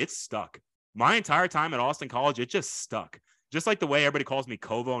my God, it stuck. My entire time at Austin College, it just stuck. Just like the way everybody calls me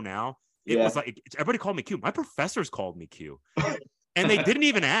Kovo now. It was everybody called me Q. My professors called me Q. And they didn't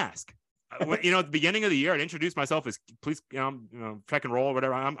even ask. At the beginning of the year, I'd introduce myself as please, check and roll or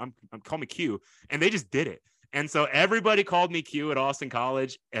whatever. I'm call me Q, and they just did it. And so everybody called me Q at Austin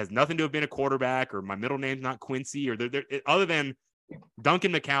College. It has nothing to have been a quarterback, or my middle name's not Quincy, or other than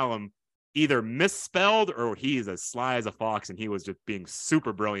Duncan McCallum either misspelled or he is as sly as a fox, and he was just being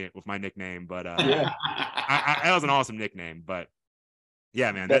super brilliant with my nickname. But that was an awesome nickname. But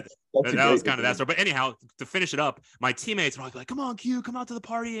yeah, man, that was kind of that story. But anyhow, to finish it up, my teammates were like, "Come on, Q, come out to the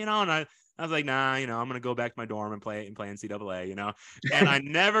party," And I was like, nah, I'm going to go back to my dorm and play NCAA, And I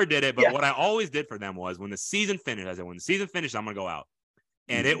never did it. But what I always did for them was when the season finished, I said, when the season finished, I'm going to go out.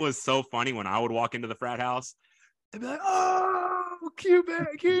 And it was so funny when I would walk into the frat house, they'd be like, oh, Q,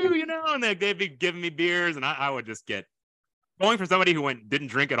 and they'd be giving me beers. And I would just get going from somebody who didn't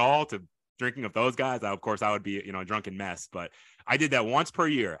drink at all to drinking with those guys, of course I would be, a drunken mess. But I did that once per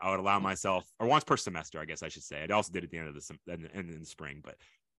year. I would allow myself, or once per semester, I guess I should say. I also did it at the end of in the spring, but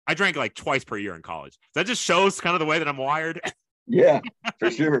I drank like twice per year in college. That just shows kind of the way that I'm wired. Yeah, for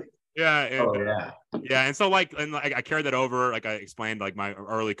sure. Yeah. Oh, yeah. And so I carried that over. Like I explained, like my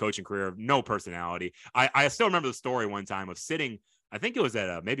early coaching career, no personality. I still remember the story one time of sitting, I think it was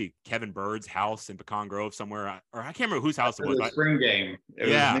at maybe Kevin Bird's house in Pecan Grove somewhere, or I can't remember whose house it was. The spring game. It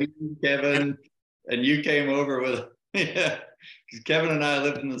Yeah. was me, Kevin, and you came over with, yeah, because Kevin and I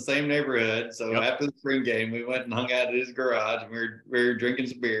lived in the same neighborhood. So after the spring game, we went and hung out at his garage, and we were drinking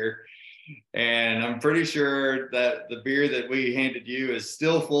some beer. And I'm pretty sure that the beer that we handed you is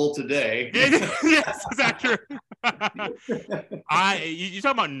still full today. Yes, is that true? You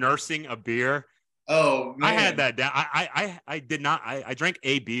talking about nursing a beer? Oh, man. I had that down. I did not. I drank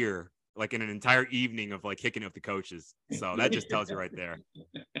a beer like in an entire evening of like kicking up the coaches. So that just tells you right there.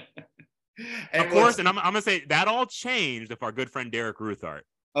 And of course, and I'm gonna say that all changed with our good friend Derek Ruthart.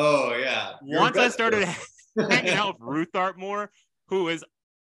 Oh yeah. Once I started hanging out with Ruthart more, who is,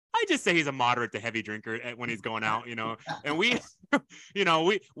 I just say he's a moderate to heavy drinker when he's going out, and we,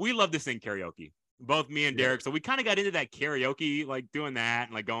 we love to sing karaoke, both me and Derek. So we kind of got into that karaoke, like doing that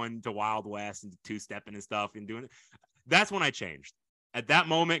and like going to Wild West and two-stepping and stuff and doing it. That's when I changed. At that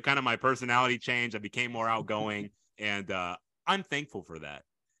moment, kind of my personality changed. I became more outgoing, and I'm thankful for that.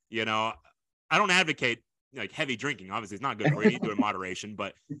 I don't advocate like heavy drinking. Obviously, it's not good for you. You do it in moderation,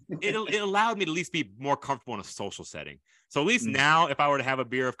 but it allowed me to at least be more comfortable in a social setting. So at least now, if I were to have a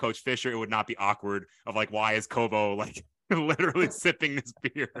beer of Coach Fisher, it would not be awkward of like, why is Kobo like literally sipping this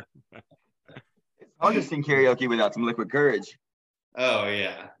beer? It's hard to sing karaoke without some liquid courage. Oh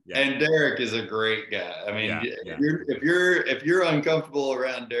yeah. And Derek is a great guy. I mean, if you're uncomfortable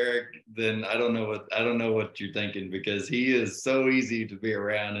around Derek, then I don't know what you're thinking, because he is so easy to be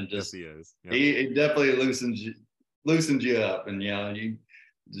around, and just he is. Yep. He definitely loosens you up, and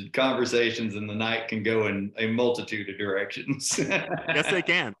conversations in the night can go in a multitude of directions. Yes, they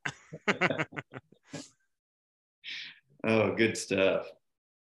can. Oh, good stuff.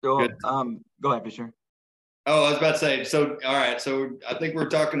 So, go ahead, Fisher. Oh, I was about to say, so, all right. So I think we're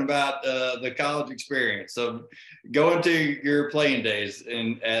talking about the college experience. So going to your playing days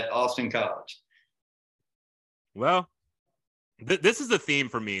at Austin College. Well, this is the theme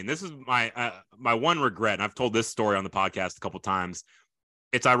for me. And this is my one regret. And I've told this story on the podcast a couple of times.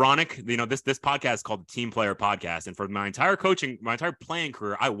 It's ironic, this podcast is called the Team Player Podcast. And for my entire playing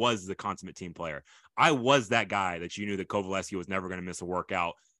career, I was the consummate team player. I was that guy that you knew that Kowalewski was never going to miss a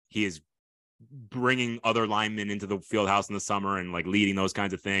workout. He is bringing other linemen into the field house in the summer and like leading those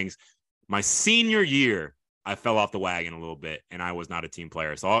kinds of things. My senior year, I fell off the wagon a little bit and I was not a team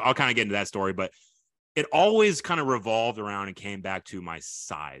player. So I'll kind of get into that story, but it always kind of revolved around and came back to my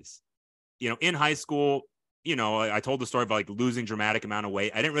size. In high school, I told the story about like losing dramatic amount of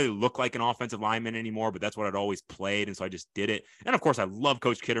weight. I didn't really look like an offensive lineman anymore, but that's what I'd always played. And so I just did it. And of course I love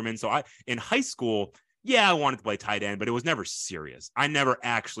Coach Kitterman. So in high school, I wanted to play tight end, but it was never serious. I never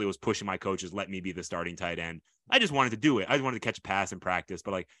actually was pushing my coaches, let me be the starting tight end. I just wanted to do it. I just wanted to catch a pass in practice,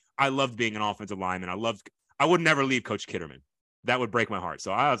 but like I loved being an offensive lineman. I would never leave Coach Kitterman. That would break my heart.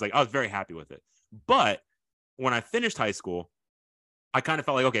 So I was very happy with it. But when I finished high school, I kind of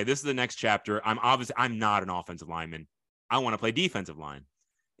felt like, okay, this is the next chapter. I'm not an offensive lineman. I want to play defensive line.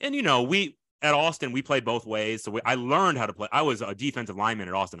 And, at Austin, we played both ways. So I learned how to play. I was a defensive lineman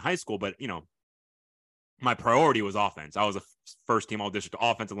at Austin High School, but, my priority was offense. I was a first team all district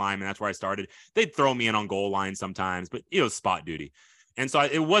offensive lineman. That's where I started. They'd throw me in on goal line sometimes, but it was spot duty. And so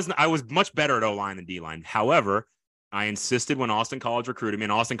I was much better at O-line than D-line. However, I insisted when Austin College recruited me,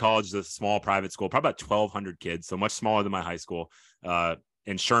 and Austin College is a small private school, probably about 1,200 kids, so much smaller than my high school,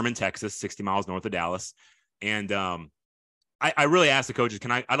 in Sherman, Texas, 60 miles north of Dallas. And I really asked the coaches,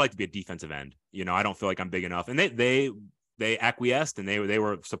 I'd like to be a defensive end. I don't feel like I'm big enough. And they acquiesced and they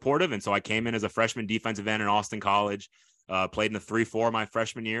were supportive. And so I came in as a freshman defensive end in Austin College, played in a 3-4 my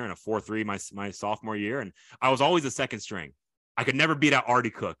freshman year and a 4-3 my sophomore year. And I was always a second string. I could never beat out Artie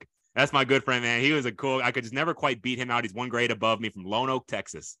Cook. That's my good friend, man. He was I could just never quite beat him out. He's one grade above me from Lone Oak,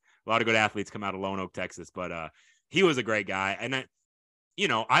 Texas. A lot of good athletes come out of Lone Oak, Texas, but he was a great guy. And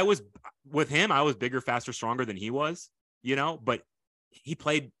I was with him. I was bigger, faster, stronger than he was, but he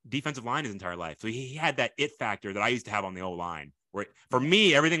played defensive line his entire life. So he had that it factor that I used to have on the O-line, where for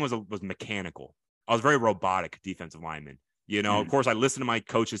me, everything was mechanical. I was very robotic defensive lineman. Of course, I listened to my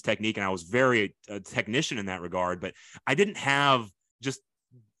coach's technique and I was very a technician in that regard, but I didn't have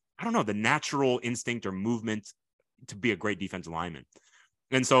the natural instinct or movement to be a great defensive lineman.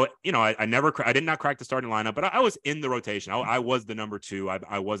 And so, I did not crack the starting lineup, but I was in the rotation. I was the number 2.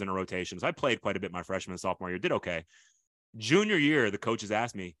 I was in a rotation. So I played quite a bit my freshman and sophomore year, did okay. Junior year, the coaches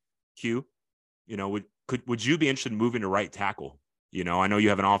asked me, Q, would you be interested in moving to right tackle? I know you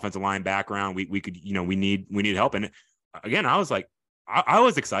have an offensive line background. We could, we need help. And again, I was like, I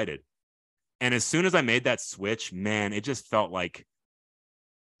was excited. And as soon as I made that switch, man, it just felt like,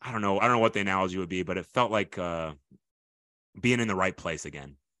 I don't know what the analogy would be, but it felt like being in the right place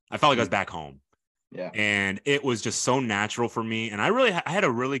again. I felt like I was back home. Yeah. And it was just so natural for me. And I had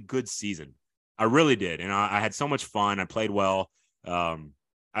a really good season. I really did. And I had so much fun. I played well.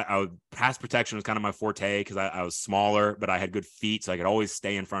 Pass protection was kind of my forte because I was smaller, but I had good feet. So I could always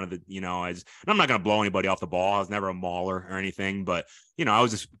stay in front of and I'm not going to blow anybody off the ball. I was never a mauler or anything, but I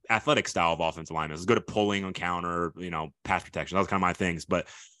was just athletic style of offensive lineman. I was good at pulling on counter, pass protection. That was kind of my things. But,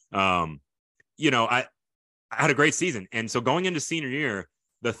 I had a great season. And so going into senior year,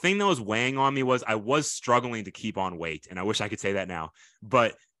 the thing that was weighing on me was I was struggling to keep on weight. And I wish I could say that now,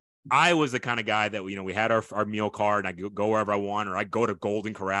 but I was the kind of guy that, we had our meal card and I could go wherever I want, or I go to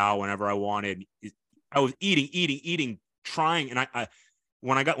Golden Corral whenever I wanted. I was eating, trying. And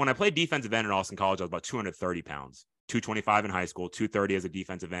when I played defensive end at Austin College, I was about 230 pounds, 225 in high school, 230 as a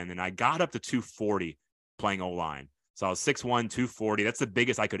defensive end. And I got up to 240 playing O-line. So I was 6'1", 240. That's the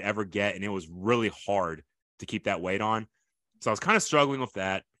biggest I could ever get. And it was really hard to keep that weight on. So I was kind of struggling with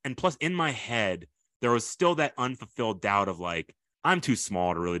that. And plus in my head, there was still that unfulfilled doubt of like, I'm too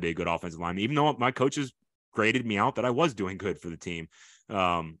small to really be a good offensive lineman, even though my coaches graded me out that I was doing good for the team.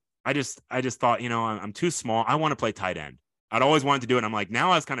 I just thought, I'm too small. I want to play tight end. I'd always wanted to do it. And I'm like,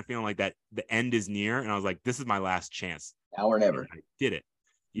 now I was kind of feeling like that the end is near. And I was like, this is my last chance. Now or never. And I did it,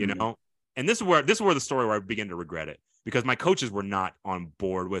 and this is where the story where I begin to regret it, because my coaches were not on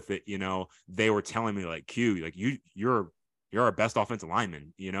board with it. They were telling me like, Q, like you're our best offensive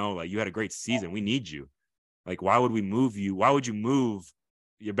lineman, like you had a great season. We need you. Like, why would we move you? Why would you move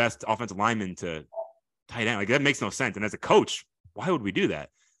your best offensive lineman to tight end? Like, that makes no sense. And as a coach, why would we do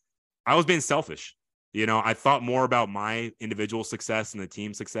that? I was being selfish. I thought more about my individual success and the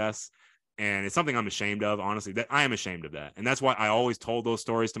team success. And it's something I'm ashamed of, honestly, that I am ashamed of that. And that's why I always told those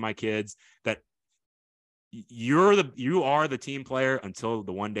stories to my kids, that you are the team player until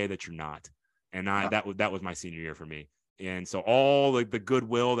the one day that you're not. And that was my senior year for me. And so all like the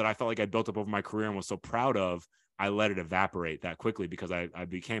goodwill that I felt like I built up over my career and was so proud of, I let it evaporate that quickly because I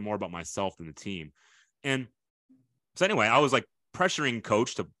became more about myself than the team. And so anyway, I was like pressuring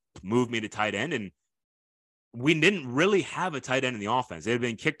coach to move me to tight end, and we didn't really have a tight end in the offense. It had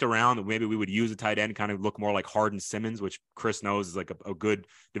been kicked around that maybe we would use a tight end, kind of look more like Hardin Simmons, which Chris knows is like a good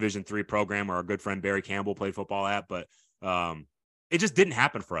Division III program, or our good friend Barry Campbell played football at. But it just didn't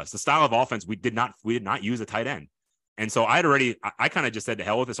happen for us. The style of offense, we did not use a tight end. And so I kind of just said to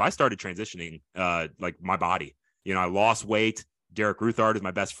hell with it. So I started transitioning like my body. I lost weight. Derek Ruthard is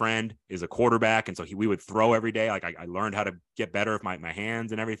my best friend, is a quarterback. And so we would throw every day. Like I learned how to get better with my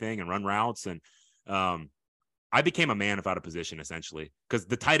hands and everything and run routes. And I became a man without a position, essentially, because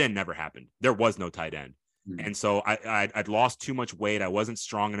the tight end never happened. There was no tight end. Mm-hmm. And so I'd lost too much weight. I wasn't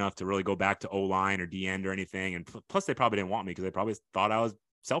strong enough to really go back to O-line or D-end or anything. And plus they probably didn't want me because they probably thought I was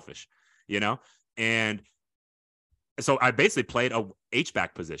selfish, and so I basically played a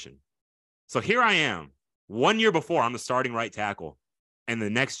H-back position. So here I am 1 year before I'm the starting right tackle. And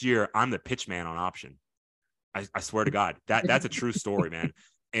the next year I'm the pitch man on option. I swear to God, that's a true story, man.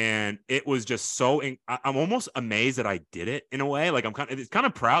 And it was just so, I'm almost amazed that I did it in a way. Like it's kind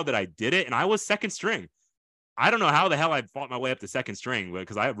of proud that I did it. And I was second string. I don't know how the hell I fought my way up to second string,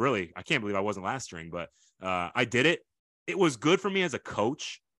 because I can't believe I wasn't last string, but I did it. It was good for me as a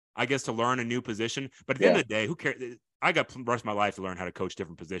coach, I guess, to learn a new position. But at the end of the day, who cares? I got the rest of my life to learn how to coach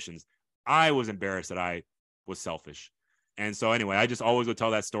different positions. I was embarrassed that I was selfish. And so anyway, I just always would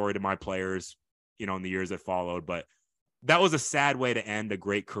tell that story to my players, in the years that followed. But that was a sad way to end a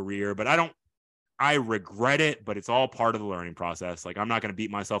great career. But I regret it, but it's all part of the learning process. Like, I'm not going to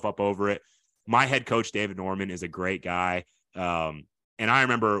beat myself up over it. My head coach, David Norman, is a great guy. And I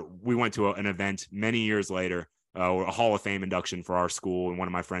remember we went to an event many years later, a Hall of Fame induction for our school. And one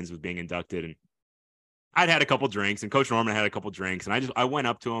of my friends was being inducted, and I'd had a couple drinks, and Coach Norman had a couple drinks, and I went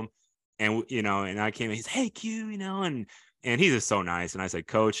up to him, and and I came in. He's, "Hey, Q," and he's just so nice. And I said,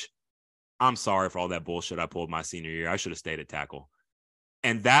 "Coach, I'm sorry for all that bullshit I pulled my senior year. I should have stayed at tackle."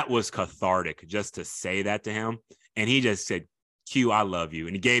 And that was cathartic just to say that to him. And he just said, "Q, I love you,"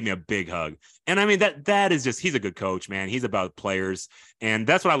 and he gave me a big hug. And I mean, that is just, he's a good coach, man. He's about players, and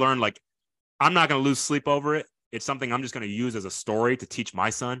that's what I learned. Like, I'm not going to lose sleep over it. It's something I'm just going to use as a story to teach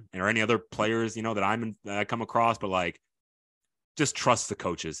my son or any other players, that I come across. But like, just trust the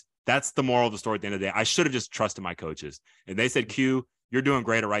coaches. That's the moral of the story at the end of the day. I should have just trusted my coaches. And they said, Q, you're doing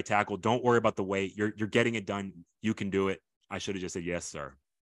great at right tackle. Don't worry about the weight. You're getting it done. You can do it. I should have just said, yes, sir.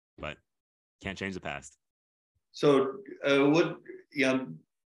 But can't change the past. So you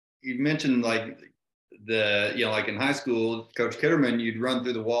mentioned like like in high school, Coach Kitterman, you'd run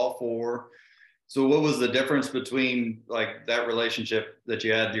through the wall for. So what was the difference between like that relationship that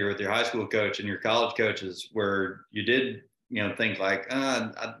you had with your high school coach and your college coaches, where you did, think like,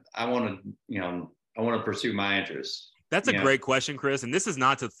 I want to pursue my interests? That's a great question, Chris. And this is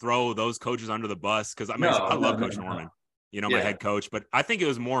not to throw those coaches under the bus, because I love Coach Norman, my head coach, but I think it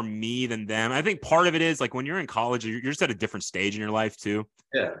was more me than them. I think part of it is like when you're in college, you're just at a different stage in your life too.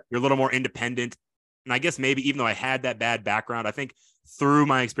 Yeah. You're a little more independent. And I guess maybe even though I had that bad background, I think through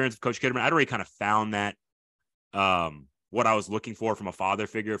my experience with Coach Kitterman, I'd already kind of found that what I was looking for from a father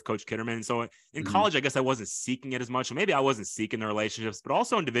figure of Coach Kitterman. And so in college, I guess I wasn't seeking it as much. So maybe I wasn't seeking the relationships, but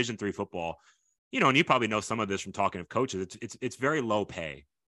also in Division III football, and you probably know some of this from talking to coaches. It's very low pay.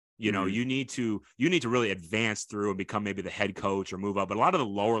 You need to really advance through and become maybe the head coach or move up. But a lot of the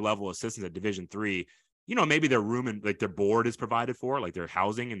lower level assistants at Division III, maybe their room and like their board is provided for, like their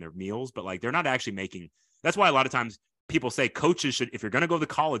housing and their meals, but like they're not actually making. That's why a lot of times people say coaches should, if you're going to go the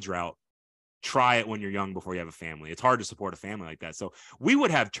college route, try it when you're young before you have a family. It's hard to support a family like that. So we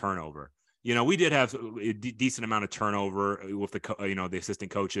would have turnover. We did have a decent amount of turnover with the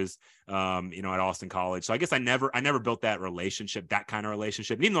assistant coaches, at Austin College. So I guess I never built that relationship, that kind of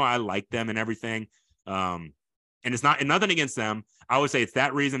relationship, even though I like them and everything. And it's nothing against them. I would say it's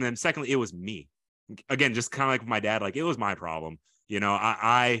that reason. And secondly, it was me. Again, just kind of like with my dad, like it was my problem.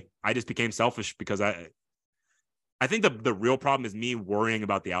 I just became selfish because I think the real problem is me worrying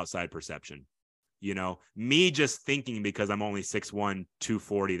about the outside perception. Me just thinking because I'm only 6'1",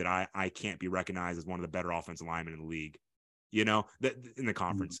 240 that I can't be recognized as one of the better offensive linemen in the league, in the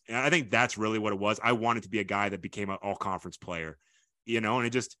conference. And I think that's really what it was. I wanted to be a guy that became an all conference player,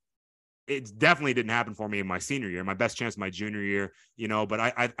 and it definitely didn't happen for me in my senior year. My best chance my junior year, but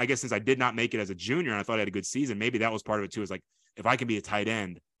I guess since I did not make it as a junior and I thought I had a good season, maybe that was part of it too. Is like, if I can be a tight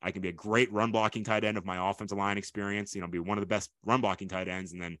end, I can be a great run blocking tight end of my offensive line experience, be one of the best run blocking tight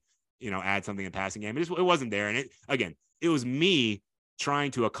ends, and then, add something in the passing game. It wasn't there. And it was me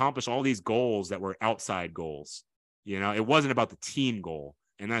trying to accomplish all these goals that were outside goals. It wasn't about the team goal.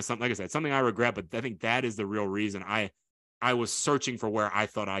 And that's something, like I said, something I regret, but I think that is the real reason I was searching for where I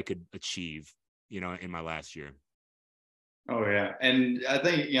thought I could achieve, in my last year. Oh yeah. And I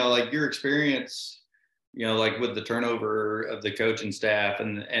think, like your experience, like with the turnover of the coaching staff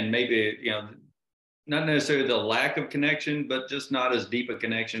and maybe, not necessarily the lack of connection, but just not as deep a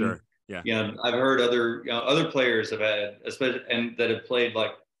connection. Sure. Yeah. I've heard other players have had, especially, and that have played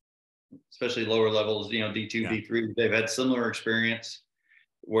like, especially lower levels, D2, D3, they've had similar experience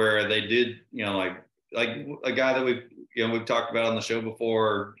where they did, like a guy that we've talked about on the show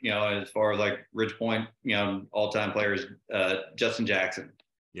before, as far as like Ridge Point, all-time players, Justin Jackson.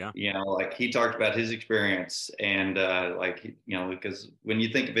 Yeah. Like he talked about his experience and because when you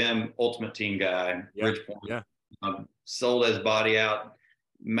think of him, ultimate team guy, Ridge Point, sold his body out,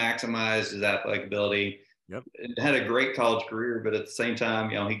 maximized his athletic ability. Yep. Had a great college career, but at the same time,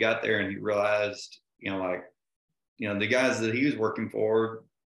 he got there and he realized, the guys that he was working for,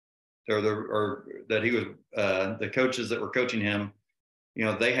 or that he was, the coaches that were coaching him,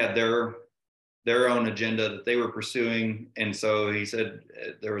 they had their own agenda that they were pursuing. And so he said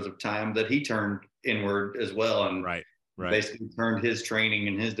there was a time that he turned inward as well. And right. basically turned his training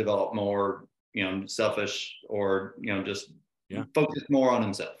and his development more, selfish or, just focused more on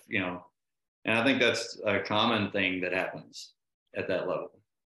himself, and I think that's a common thing that happens at that level.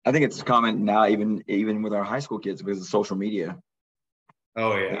 I think it's common now, even with our high school kids, because of social media.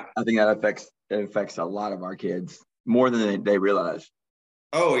 Oh yeah. I think that affects a lot of our kids more than they realize.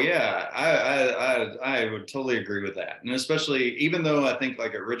 Oh yeah, I would totally agree with that, and especially even though I think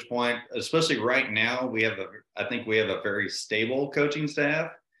like at Ridge Point, especially right now, I think we have a very stable coaching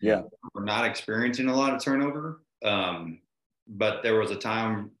staff. Yeah, we're not experiencing a lot of turnover, but there was a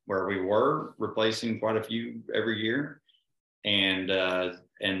time where we were replacing quite a few every year, and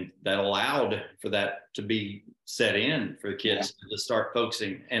that allowed for that to be set in for the kids to start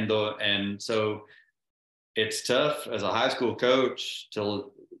focusing, and so. It's tough as a high school coach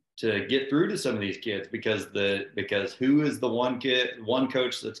to get through to some of these kids because who is the one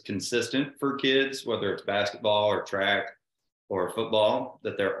coach that's consistent for kids, whether it's basketball or track or football,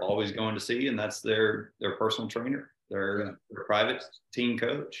 that they're always going to see, and that's their personal trainer, their private team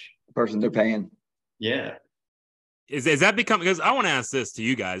coach, the person they're paying. Yeah. Is that becoming, because I want to ask this to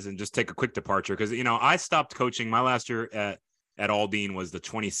you guys and just take a quick departure, because I stopped coaching my last year at at Aldine was the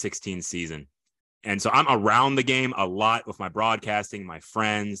 2016 season. And so I'm around the game a lot with my broadcasting, my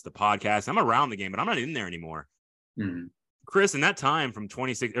friends, the podcast. I'm around the game, but I'm not in there anymore. Mm-hmm. Chris, in that time from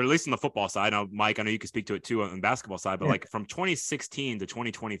 26, or at least on the football side, Mike, I know you can speak to it too on the basketball side, but like from 2016 to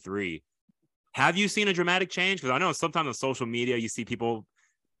 2023, have you seen a dramatic change? Because I know sometimes on social media, you see people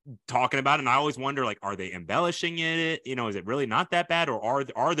talking about it, and I always wonder, like, are they embellishing it? You know, is it really not that bad, or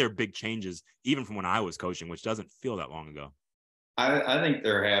are there big changes even from when I was coaching, which doesn't feel that long ago? I think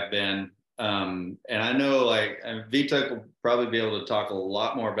there have been, and I know like VTech will probably be able to talk a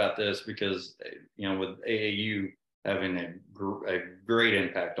lot more about this because, you know, with AAU having a great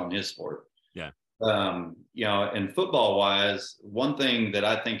impact on his sport. Yeah. You know, and football wise, one thing that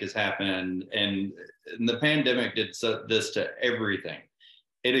I think has happened, and the pandemic did this to everything.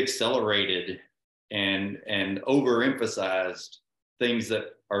 It accelerated and overemphasized things that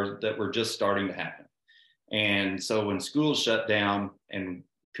were just starting to happen. And so when schools shut down and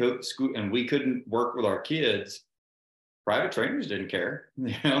we couldn't work with our kids, private trainers didn't care.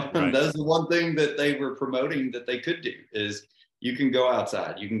 You know, Right. That's the one thing that they were promoting that they could do is you can go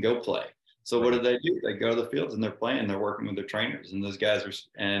outside, you can go play. So what do? They go to the fields and they're playing, they're working with their trainers, and those guys are,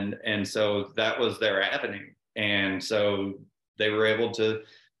 and so that was their avenue. And so they were able to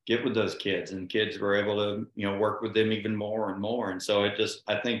get with those kids, and kids were able to, you know, work with them even more and more. And so it just,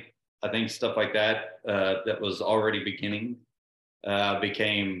 I think stuff like that, that was already beginning,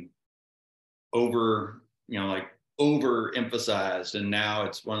 became overemphasized. And now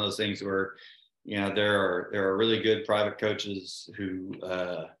it's one of those things where, you know, there are really good private coaches who,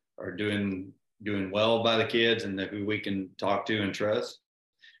 are doing well by the kids and who we can talk to and trust.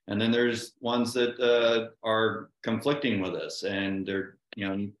 And then there's ones that are conflicting with us, and they're, you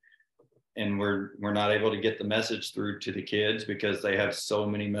know, and we're not able to get the message through to the kids because they have so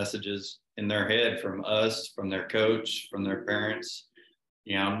many messages in their head from us, from their coach, from their parents.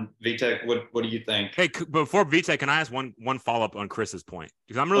 You know, VTech, what do you think? Hey, before VTech, can I ask one follow-up on Chris's point?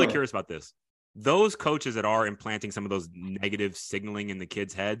 Because I'm really curious about this. Those coaches that are implanting some of those negative signaling in the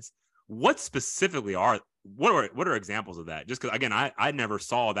kids' heads, what specifically what are examples of that? Just because, again, I never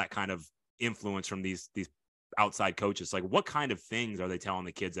saw that kind of influence from these outside coaches. Like, what kind of things are they telling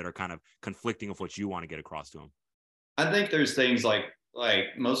the kids that are kind of conflicting with what you want to get across to them? I think there's things like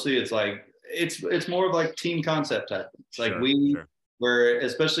mostly it's like it's more of like team concept type. It's like where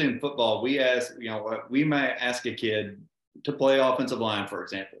especially in football, we might ask a kid to play offensive line, for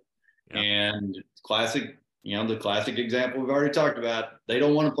example. Yeah. And the classic example we've already talked about, they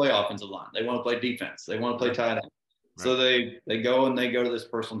don't want to play offensive line. They want to play defense. They want to play tight end. Right. So they go to this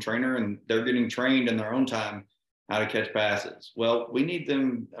personal trainer, and they're getting trained in their own time how to catch passes. Well, we need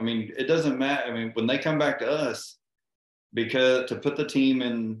them. I mean, it doesn't matter. I mean, when they come back to us, because to put the team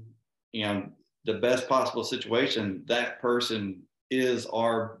in, you know, the best possible situation, that person is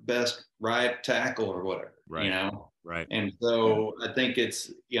our best right tackle or whatever, right. You know? Right. And so I think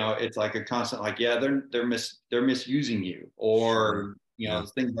it's, you know, it's like a constant, like, yeah, they're misusing you, or, you know,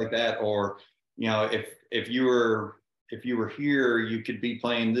 things like that. Or, you know, if you were here, you could be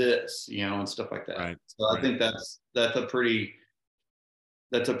playing this, you know, and stuff like that. Right. So I think that's a pretty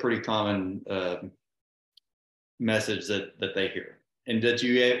common message that they hear, and that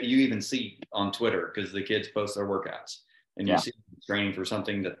you even see on Twitter, because the kids post their workouts, and you see them training for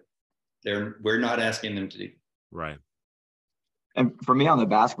something that we're not asking them to do. Right. And for me on the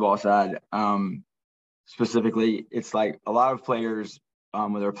basketball side, specifically, it's like a lot of players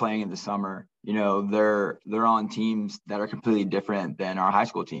when they're playing in the summer, you know, they're on teams that are completely different than our high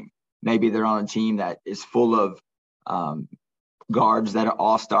school team. Maybe they're on a team that is full of guards that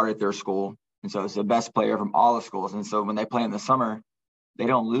all start at their school. And so it's the best player from all the schools. And so when they play in the summer, they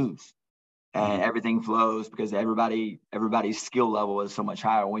don't lose. And everything flows because everybody's skill level is so much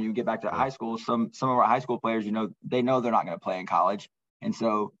higher. When you get back to high school, some of our high school players, you know, they know they're not going to play in college. And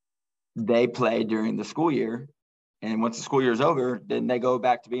so they play during the school year. And once the school year is over, then they go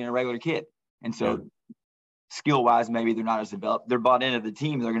back to being a regular kid. And so skill-wise, maybe they're not as developed. They're bought into the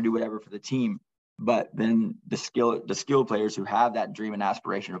team. They're going to do whatever for the team. But then the skilled players who have that dream and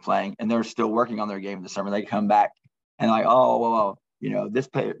aspiration of playing, and they're still working on their game in the summer, they come back and like, oh, well, you know, this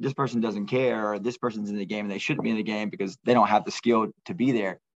person doesn't care, or this person's in the game and they shouldn't be in the game because they don't have the skill to be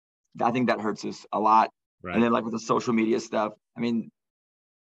there. I think that hurts us a lot. Right. And then like with the social media stuff, I mean,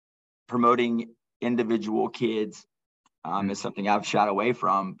 promoting individual kids is something I've shied away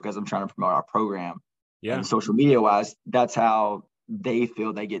from because I'm trying to promote our program. Yeah. And social media wise, that's how they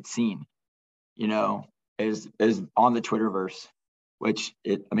feel they get seen, you know, is on the Twitterverse, which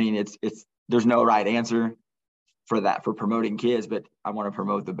it's there's no right answer for that, for promoting kids, but I want to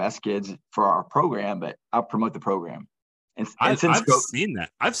promote the best kids for our program, but I'll promote the program. And since I've seen that.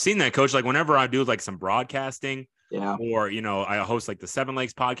 I've seen that, Coach. Like whenever I do like some broadcasting, yeah, or I host like the Seven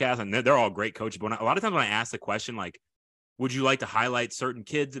Lakes podcast, and they're all great coaches. But a lot of times when I ask the question, like, would you like to highlight certain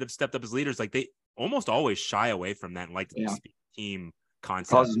kids that have stepped up as leaders? Like they almost always shy away from that and like to speak team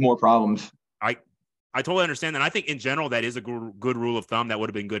concept. Causes more problems. I totally understand that. I think in general, that is a good rule of thumb that would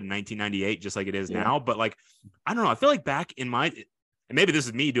have been good in 1998, just like it is now. But like, I don't know. I feel like back in and maybe this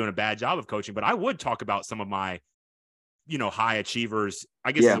is me doing a bad job of coaching, but I would talk about some of my, high achievers,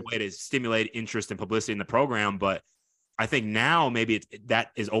 I guess, as a way to stimulate interest and publicity in the program. But I think now maybe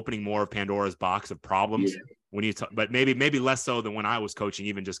that is opening more of Pandora's box of problems when you but maybe less so than when I was coaching,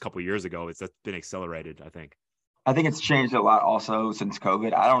 even just a couple of years ago. That's been accelerated, I think. I think it's changed a lot also since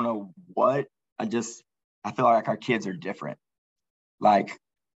COVID. I don't know what. I feel like our kids are different. Like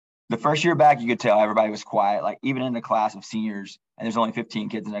the first year back, you could tell everybody was quiet. Like even in the class of seniors, and there's only 15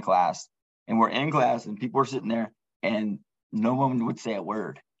 kids in the class, and we're in class, and people are sitting there, and no one would say a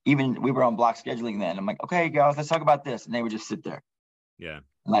word. Even we were on block scheduling then. I'm like, okay, guys, let's talk about this, and they would just sit there. Yeah.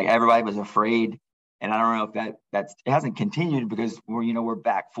 Like everybody was afraid, and I don't know if it hasn't continued because we're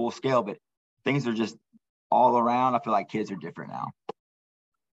back full scale, but things are just all around. I feel like kids are different now.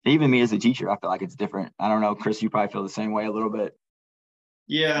 Even me as a teacher, I feel like it's different. I don't know, Chris, you probably feel the same way a little bit.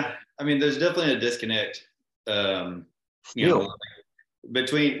 Yeah, I mean, there's definitely a disconnect. Between.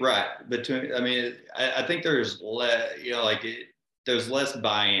 I mean, I think there's there's less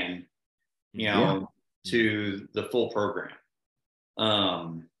buy-in, to the full program,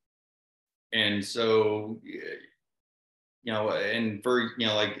 and so and for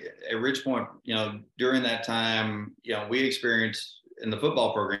like at Ridgepoint, during that time, we experienced. In the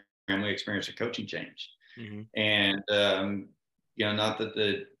football program, we experienced a coaching change. Mm-hmm. And, not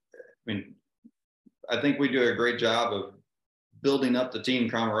that I think we do a great job of building up the team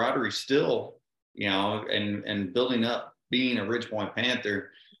camaraderie still, and building up being a Ridgepoint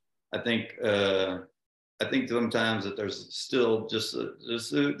Panther. I think sometimes that there's still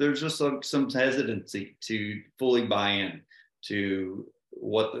there's just some hesitancy to fully buy in to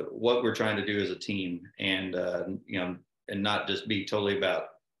what we're trying to do as a team. And, and not just be totally about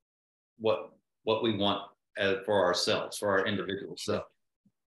what we want for ourselves, for our individual self.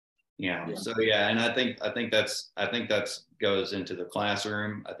 So and I think that's goes into the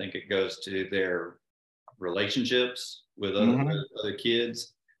classroom. I think it goes to their relationships with other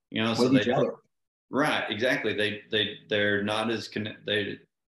kids. So with each other. Right, exactly. They're not as connected.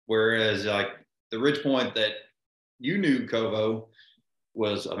 Whereas like the Ridgepoint that you knew, Kovo,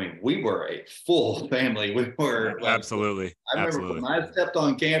 we were a full family. We were absolutely. I remember when I stepped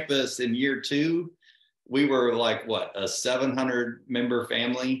on campus in year 2, we were like a 700 member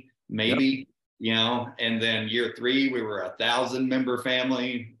family, maybe, and then year 3, we were 1,000 member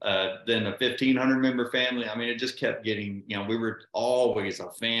family, then a 1,500 member family. I mean, it just kept getting, we were always a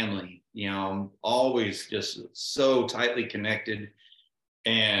family, always just so tightly connected,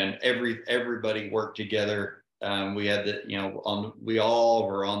 and everybody worked together. We had we all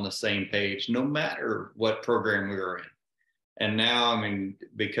were on the same page, no matter what program we were in. And now,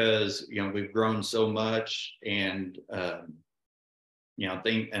 because, we've grown so much and,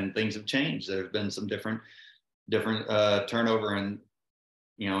 things have changed. There's been some different turnover and,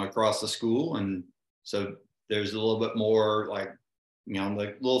 across the school. And so there's a little bit more like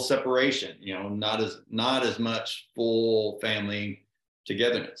little separation, not as much full family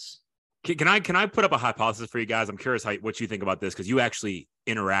togetherness. Can I put up a hypothesis for you guys? I'm curious what you think about this, because you actually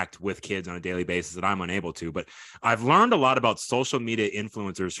interact with kids on a daily basis that I'm unable to. But I've learned a lot about social media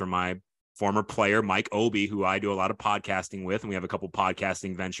influencers from my former player, Mike Obi, who I do a lot of podcasting with, and we have a couple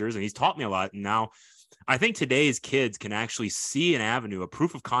podcasting ventures, and he's taught me a lot. And now I think today's kids can actually see an avenue, a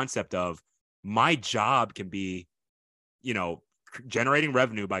proof of concept of my job can be, generating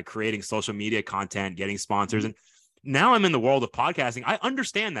revenue by creating social media content, getting sponsors. And now I'm in the world of podcasting. I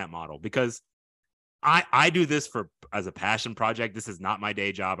understand that model because I do this as a passion project. This is not my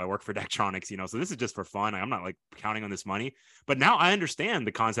day job. I work for Daktronics, so this is just for fun. I'm not like counting on this money, but now I understand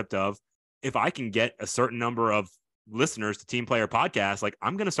the concept of if I can get a certain number of listeners to Team Player Podcast, like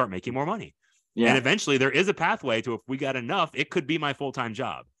I'm going to start making more money. Yeah. And eventually there is a pathway to, if we got enough, it could be my full-time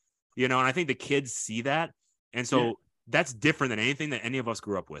job, and I think the kids see that. And so that's different than anything that any of us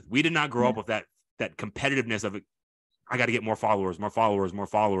grew up with. We did not grow up with that competitiveness of it. I got to get more followers.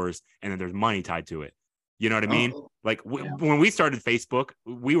 And then there's money tied to it. You know what I mean? Like when we started Facebook,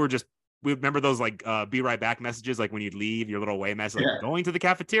 we remember those like be right back messages, like when you'd leave your little away message, like going to the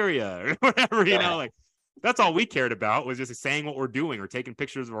cafeteria or whatever, like that's all we cared about was just saying what we're doing or taking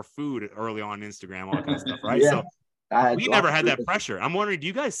pictures of our food early on Instagram, all that kind of stuff. Right. So we never had that pressure. I'm wondering, do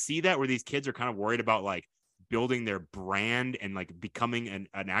you guys see that where these kids are kind of worried about like building their brand and like becoming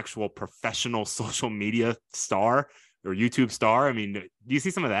an actual professional social media star or YouTube star? I mean, do you see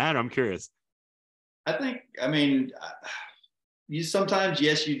some of that? I'm curious. I mean, you sometimes,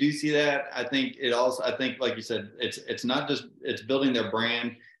 yes, you do see that. I think, like you said, it's not just, it's building their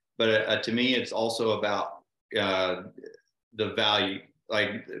brand, but to me, it's also about the value,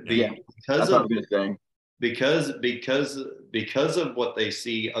 like because of what they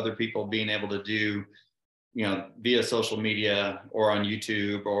see other people being able to do, via social media or on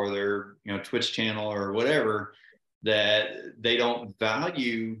YouTube or their, Twitch channel or whatever, that they don't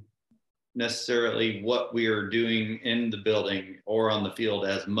value necessarily what we are doing in the building or on the field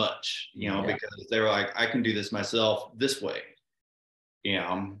as much, because they're like, I can do this myself this way.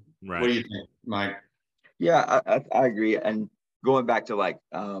 Right. What do you think, Mike? Yeah, I agree. And going back to like,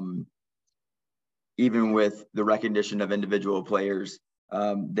 even with the recognition of individual players,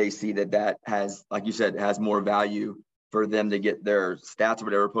 they see that has, like you said, has more value for them to get their stats or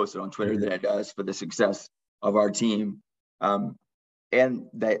whatever posted on Twitter than it does for the success of our team. And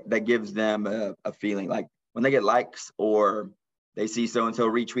that gives them a feeling like when they get likes or they see so-and-so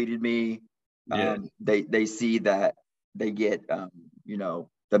retweeted me, they see that they get,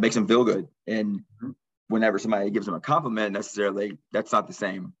 that makes them feel good. And whenever somebody gives them a compliment, necessarily, that's not the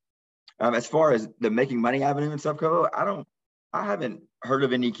same. As far as the making money avenue and stuff go, I haven't heard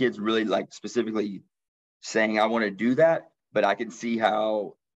of any kids really like specifically saying I want to do that, but I can see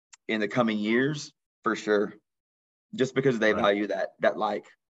how in the coming years, for sure, just because they value that like.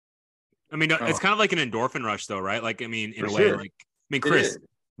 I mean, it's kind of like an endorphin rush though, right? Like, I mean, in a way, sure. like, I mean, Chris,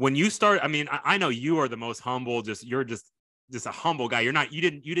 when you start, I mean, I know you are the most humble, you're just a humble guy. You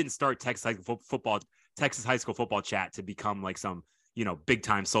didn't start Texas high school football chat to become like some, big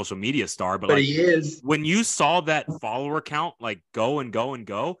time social media star, but like, he is. When you saw that follower count, like go and go and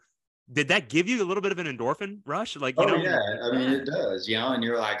go, did that give you a little bit of an endorphin rush? Like, yeah, I mean, it does, and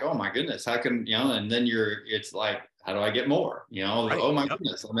you're like, oh my goodness, how can, and then it's like, how do I get more? Right. Oh my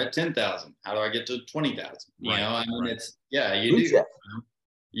goodness, I'm at 10,000. How do I get to 20,000? I mean, it's, you do.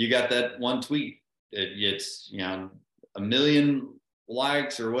 You got that one tweet. It's, a million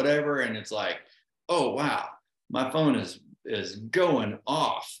likes or whatever. And it's like, oh, wow, my phone is going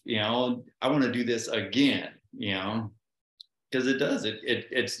off, I want to do this again, because it does, it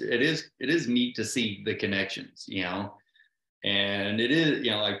is neat to see the connections, and it is,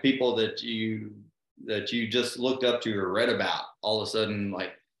 like people that you just looked up to or read about all of a sudden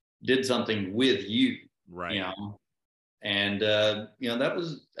like did something with you, right? And that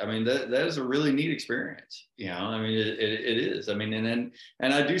was, I mean, that is a really neat experience, I mean, it is, I mean, and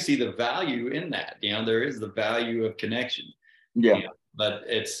I do see the value in that, there is the value of connection, but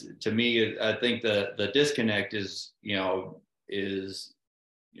it's, to me, I think the disconnect is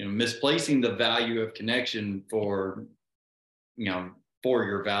misplacing the value of connection for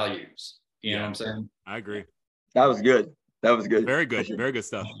your values. You know what I'm saying? I agree. That was good. Very good. Very good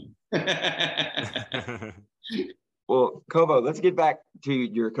stuff. Well, Kovo, let's get back to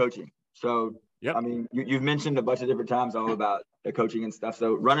your coaching. So, I mean, you've mentioned a bunch of different times all about the coaching and stuff.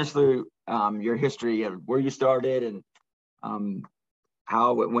 So run us through your history and where you started and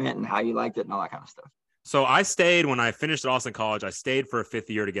how it went and how you liked it and all that kind of stuff. So I stayed when I finished at Austin College. I stayed for a 5th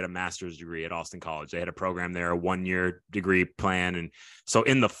year to get a master's degree at Austin College. They had a program there, a 1-year degree plan. And so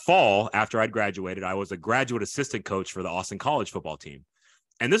in the fall, after I'd graduated, I was a graduate assistant coach for the Austin College football team.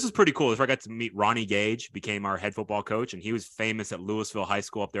 And this was pretty cool. This is where I got to meet Ronnie Gage, became our head football coach. And he was famous at Louisville High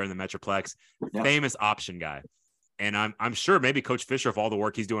School up there in the Metroplex, famous option guy. And I'm sure maybe Coach Fisher, of all the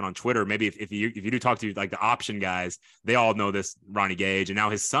work he's doing on Twitter, maybe if you do talk to like the option guys, they all know this Ronnie Gage. And now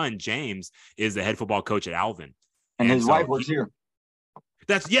his son, James, is the head football coach at Alvin. And his wife works here.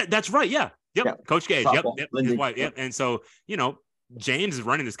 That's right. Yeah. Yep. Coach Gage. Softball. Yep. His wife. Yep. And so, James is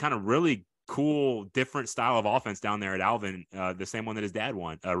running this kind of really cool, different style of offense down there at Alvin, the same one that his dad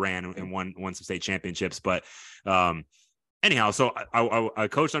ran and won some state championships. But anyhow, so I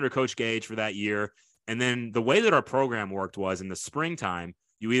coached under Coach Gage for that year. And then the way that our program worked was in the springtime,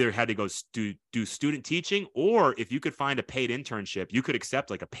 you either had to go do student teaching, or if you could find a paid internship, you could accept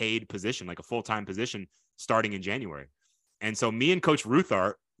like a paid position, like a full-time position starting in January. And so me and Coach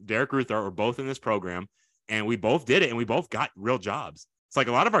Derek Ruthart, were both in this program, and we both did it, and we both got real jobs. It's like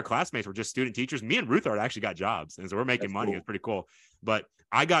a lot of our classmates were just student teachers. Me and Ruthart actually got jobs, and so we're making money. Cool. It's pretty cool. But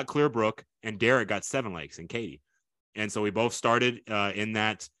I got Clearbrook, and Derek got Seven Lakes and Katy. And so we both started in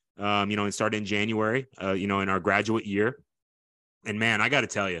that, and started in January, in our graduate year. And man, I got to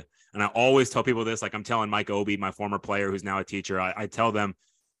tell you, and I always tell people this, like I'm telling Mike Obi, my former player who's now a teacher, I tell them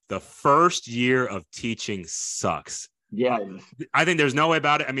the first year of teaching sucks. Yeah. I think there's no way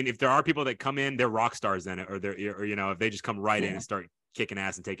about it. I mean, if there are people that come in, they're rock stars in it, or if they just come right in and start kicking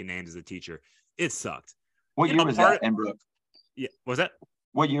ass and taking names as a teacher, it sucked. What year was that, Enbrook? Yeah, was that?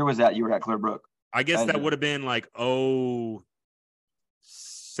 What year was that you were at Clearbrook? I guess that would have been like 07.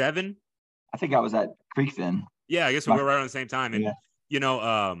 I think I was at Creekfin. Yeah, I guess we were right around the same time. And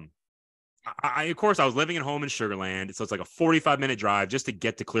I of course I was living at home in Sugar Land, so it's like a 45-minute drive just to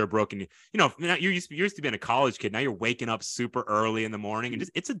get to Clearbrook. And you're used to being a college kid. Now you're waking up super early in the morning, and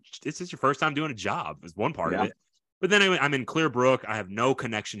it's just your first time doing a job. Is one part of it. But then I'm in Clearbrook. I have no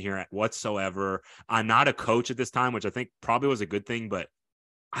connection here whatsoever. I'm not a coach at this time, which I think probably was a good thing, but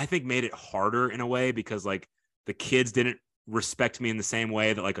I think made it harder in a way because like the kids didn't respect me in the same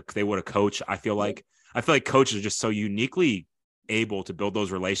way that like they would a coach. I feel like coaches are just so uniquely able to build those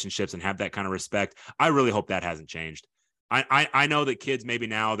relationships and have that kind of respect. I really hope that hasn't changed. I know that kids maybe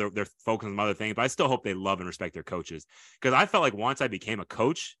now they're focused on other things, but I still hope they love and respect their coaches, because I felt like once I became a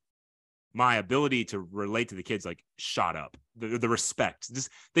coach, my ability to relate to the kids like shot up. The respect,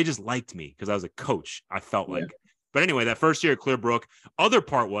 they just liked me because I was a coach. I felt like. But anyway, that first year at Clearbrook, other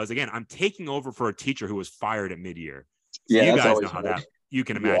part was, again, I'm taking over for a teacher who was fired at mid-year. So you guys know how that, you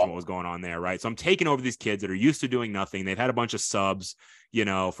can imagine what was going on there, right? So I'm taking over these kids that are used to doing nothing. They've had a bunch of subs,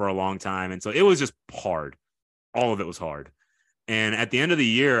 for a long time. And so it was just hard. All of it was hard. And at the end of the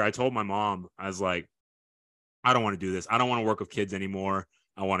year, I told my mom, I was like, I don't want to do this. I don't want to work with kids anymore.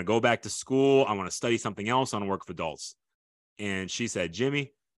 I want to go back to school. I want to study something else. I want to work with adults. And she said,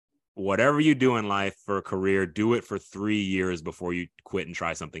 Jimmy, whatever you do in life for a career, do it for 3 years before you quit and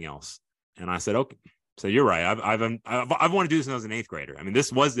try something else. And I said, okay. So you're right. I've wanted to do this since I was an 8th grader. I mean,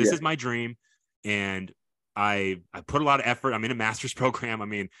 this is my dream. And I put a lot of effort. I'm in a master's program. I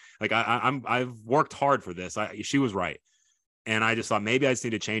mean, like I've worked hard for this. She was right. And I just thought maybe I just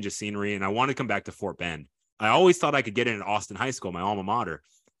need to change the scenery. And I want to come back to Fort Bend. I always thought I could get in at Austin High School, my alma mater.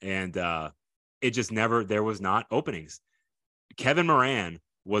 And it just there was not openings. Kevin Moran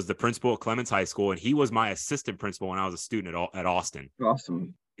was the principal at Clements High School, and he was my assistant principal when I was a student at Austin.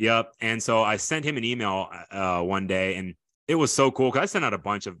 Awesome. Yep. And so I sent him an email one day, and it was so cool because I sent out a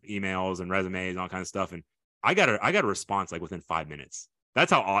bunch of emails and resumes and all kinds of stuff, and I got a response like within 5 minutes.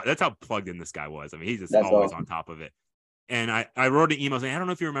 That's how plugged in this guy was. I mean, he's just always on top of it. And I wrote an email saying, I don't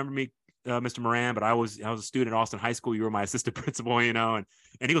know if you remember me, Mr. Moran, but I was a student at Austin High School. You were my assistant principal, and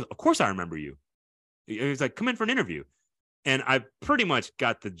he goes, of course I remember you. He's like, come in for an interview. And I pretty much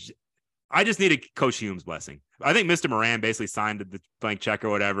I just needed Coach Hume's blessing. I think Mr. Moran basically signed the blank check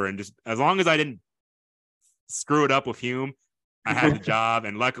or whatever. And just as long as I didn't screw it up with Hume, I had the job.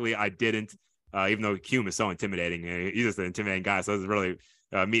 And luckily I didn't, even though Hume is so intimidating. He's just an intimidating guy. So it was really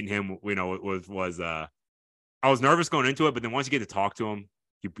meeting him, I was nervous going into it, but then once you get to talk to him,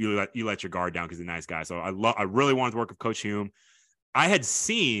 you let your guard down because he's a nice guy. So I really wanted to work with Coach Hume. I had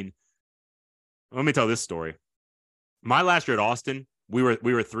seen, let me tell this story. My last year at Austin, we were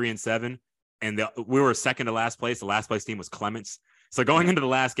 3-7, and we were second to last place. The last place team was Clements. So going into the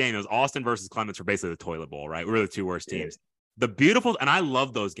last game, it was Austin versus Clements for basically the toilet bowl, right? We were the two worst teams. And I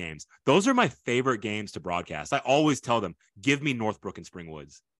love those games. Those are my favorite games to broadcast. I always tell them, give me Northbrook and Spring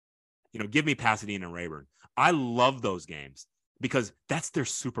Woods. Give me Pasadena and Rayburn. I love those games because that's their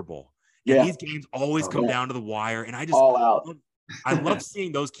Super Bowl. And these games always come down to the wire. And I just I love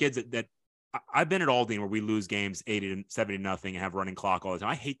seeing those kids that I've been at Aldine where we lose games 80-70 nothing and have running clock all the time.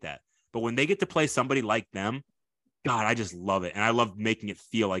 I hate that. But when they get to play somebody like them, God, I just love it. And I love making it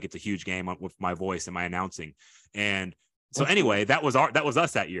feel like it's a huge game with my voice and my announcing. And so anyway, that was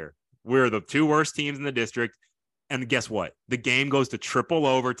us that year. We're the two worst teams in the district. And guess what? The game goes to triple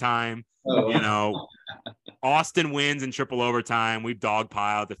overtime. Austin wins in triple overtime. We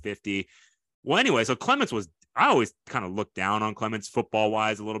dogpiled to 50. Well, anyway, so Clements I always kind of looked down on Clements football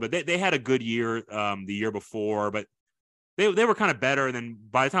wise a little bit. They had a good year the year before, but they were kind of better. And then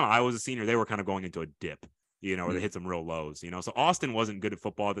by the time I was a senior, they were kind of going into a dip, where they hit some real lows, So Austin wasn't good at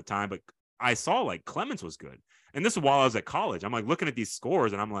football at the time, but I saw like Clements was good. And this is while I was at college. I'm like looking at these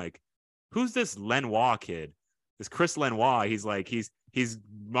scores and I'm like, who's this Lenoir kid? This Chris Lenoir. He's like, he's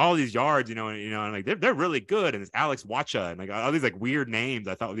all these yards, and like they're really good. And it's Alex Wacha and like all these like weird names.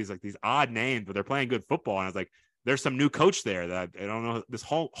 I thought these odd names, but they're playing good football. And I was like, there's some new coach there that I don't know, this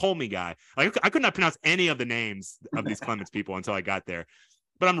Holme guy. Like I could not pronounce any of the names of these Clements people until I got there.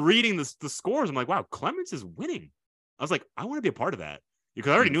 But I'm reading the scores. I'm like, wow, Clements is winning. I was like, I want to be a part of that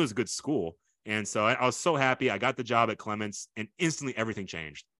because I already knew it was a good school. And so I was so happy. I got the job at Clements and instantly everything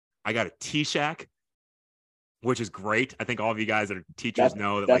changed. I got a T-Shack, which is great. I think all of you guys that are teachers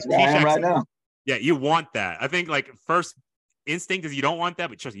know that that's like T-Shack right now. Yeah, you want that. I think like first instinct is you don't want that,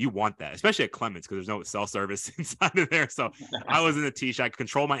 but trust me, you want that, especially at Clements because there's no cell service inside of there. So I was in the tee shack, I could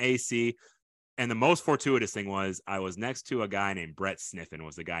control my AC. And the most fortuitous thing was I was next to a guy named Brett Sniffen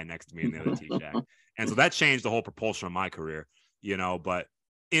was the guy next to me in the other tee shack. And so that changed the whole propulsion of my career, but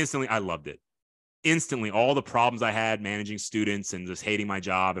instantly I loved it. Instantly, all the problems I had managing students and just hating my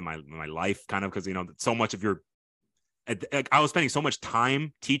job and my life kind of, because, so much of I was spending so much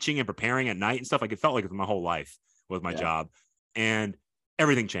time teaching and preparing at night and stuff. Like it felt like it was my whole life was my job, and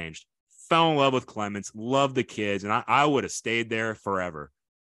everything changed. Fell in love with Clements, loved the kids. And I would have stayed there forever.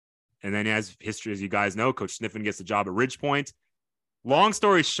 And then as you guys know, Coach Sniffen gets the job at Ridgepoint. Long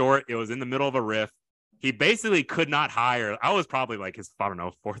story short, it was in the middle of a riff. He basically could not hire. I was probably like his, I don't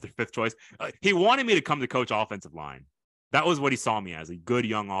know, fourth or fifth choice. He wanted me to come to coach offensive line. That was what he saw me as, a good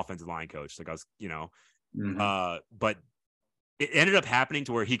young offensive line coach. Like I was, but it ended up happening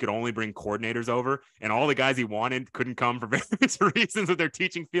to where he could only bring coordinators over, and all the guys he wanted couldn't come for various reasons with their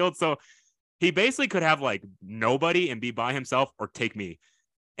teaching field. So he basically could have like nobody and be by himself, or take me.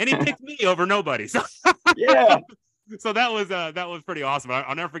 And he picked me over nobody. So Yeah. So that was pretty awesome.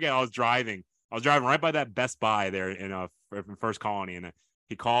 I'll never forget. I was driving right by that Best Buy there in First Colony, and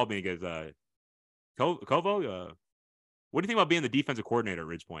he called me. He goes, Kovo, what do you think about being the defensive coordinator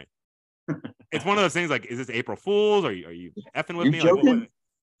at Ridgepoint? It's one of those things like, is this April Fool's? Are you effing with me? Joking? Like,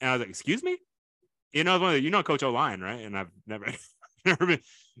 and I was like, excuse me? Coach O-line, right? And I've never been,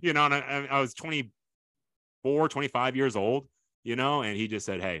 and I was 24, 25 years old, and he just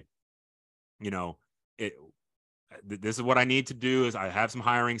said, hey, this is what I need to do. Is I have some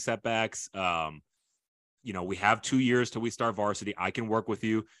hiring setbacks. We have 2 years till we start varsity. I can work with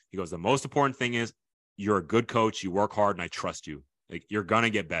you. He goes, the most important thing is you're a good coach. You work hard and I trust you. Like, you're going to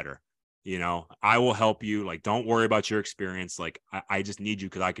get better. I will help you. Like, don't worry about your experience. Like, I just need you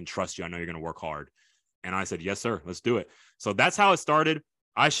because I can trust you. I know you're going to work hard. And I said, yes, sir, let's do it. So that's how it started.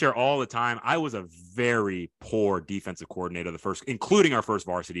 I share all the time. I was a very poor defensive coordinator including our first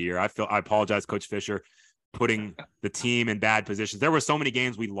varsity year. I apologize, Coach Fisher, putting the team in bad positions. There were so many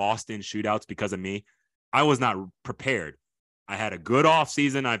games we lost in shootouts because of me. I was not prepared. I had a good off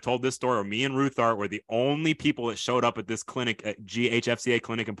season. I've told this story where me and Ruth Art were the only people that showed up at this clinic at GHFCA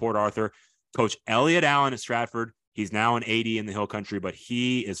clinic in Port Arthur. Coach Elliott Allen at Stratford. He's now an AD in the Hill Country, but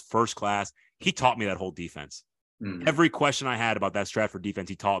he is first class. He taught me that whole defense. Every question I had about that Stratford defense,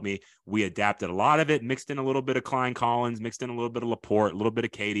 he taught me. We adapted a lot of it, mixed in a little bit of Klein Collins, mixed in a little bit of Laporte, a little bit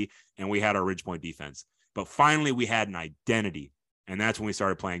of Katie, and we had our Ridgepoint defense. But finally, we had an identity, and that's when we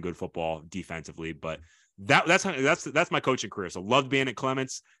started playing good football defensively. But that's my coaching career. So loved being at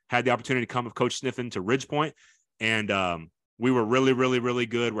Clements. Had the opportunity to come with Coach Sniffen to Ridgepoint, and we were really, really, really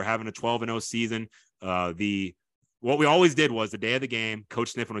good. We're having a 12-0 season. What we always did was the day of the game,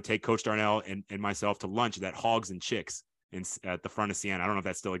 Coach Sniffen would take Coach Darnell and myself to lunch at Hogs and Chicks at the front of Siena. I don't know if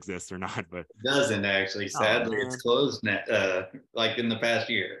that still exists or not, but it doesn't actually. Sadly, it's closed now, like in the past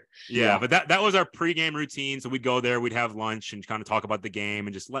year. Yeah, but that was our pregame routine. So we'd go there, we'd have lunch and kind of talk about the game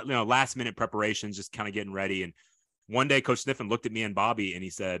and just last minute preparations, just kind of getting ready. And one day, Coach Sniffen looked at me and Bobby and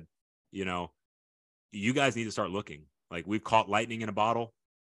he said, you guys need to start looking. Like, we've caught lightning in a bottle.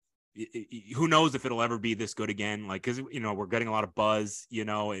 Who knows if it'll ever be this good again? Like, because we're getting a lot of buzz,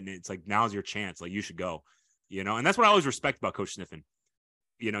 and it's like, now's your chance. Like, you should go, and that's what I always respect about Coach Sniffen.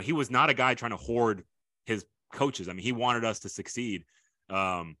 He was not a guy trying to hoard his coaches. I mean, he wanted us to succeed.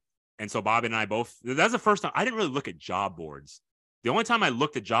 And so Bob and I both, that's the first time I didn't really look at job boards. The only time I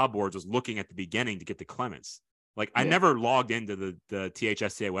looked at job boards was looking at the beginning to get to Clements. Like, I never logged into the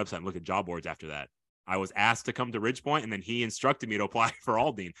THSCA website and looked at job boards after that. I was asked to come to Ridgepoint, and then he instructed me to apply for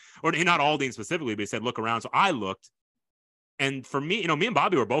Aldine, or not Aldine specifically, but he said, look around. So I looked, and for me, me and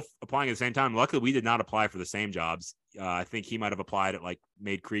Bobby were both applying at the same time. Luckily, we did not apply for the same jobs. I think he might've applied at like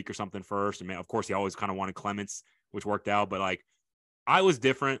Maid Creek or something first. And of course he always kind of wanted Clements, which worked out, but like, I was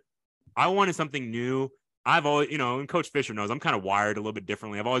different. I wanted something new. I've always, and Coach Fisher knows I'm kind of wired a little bit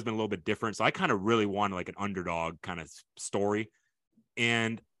differently. I've always been a little bit different. So I kind of really wanted like an underdog kind of story.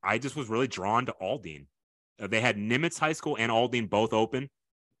 And I just was really drawn to Aldine. They had Nimitz High School and Aldine both open.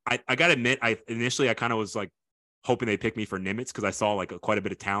 I got to admit, I kind of was like hoping they pick me for Nimitz because I saw like quite a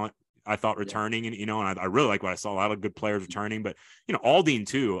bit of talent, I thought, returning. And, and I really like what I saw. A lot of good players returning. But, Aldine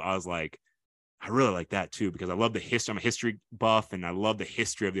too, I was like, I really like that too, because I love the history. I'm a history buff, and I love the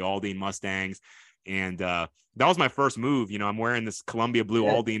history of the Aldine Mustangs. And that was my first move. I'm wearing this Columbia blue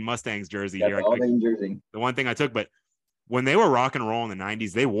Aldine Mustangs jersey here. Aldine jersey. The one thing I took, but when they were rock and roll in the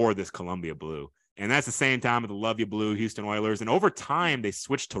 90s, they wore this Columbia blue. And that's the same time with the Love You Blue, Houston Oilers. And over time, they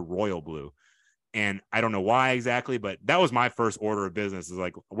switched to royal blue. And I don't know why exactly, but that was my first order of business. Is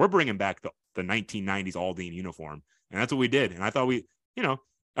like, we're bringing back the 1990s Aldine uniform. And that's what we did. And I thought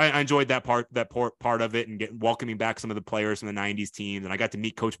I enjoyed that part of it, and welcoming back some of the players from the 90s teams. And I got to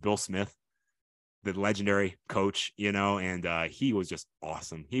meet Coach Bill Smith, the legendary coach, and he was just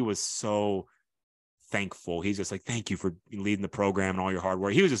awesome. He was so thankful. He's just like, thank you for leading the program and all your hard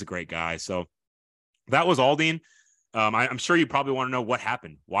work. He was just a great guy. So that was Aldine. I'm sure you probably want to know what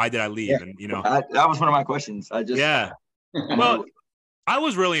happened. Why did I leave? Yeah. And, that was one of my questions. Well, I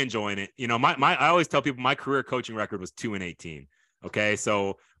was really enjoying it. I always tell people my career coaching record was 2-18. Okay.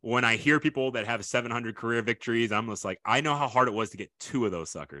 So when I hear people that have 700 career victories, I'm just like, I know how hard it was to get 2 of those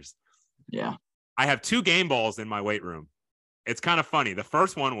suckers. Yeah. I have 2 game balls in my weight room. It's kind of funny. The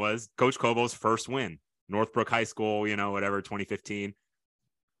first one was Coach Kovo's first win, Northbrook High School, 2015.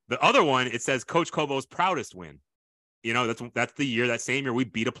 The other one, it says Coach Kovo's proudest win. That's the year, that same year, we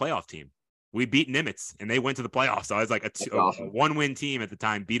beat a playoff team. We beat Nimitz, and they went to the playoffs. So I was like a one-win team at the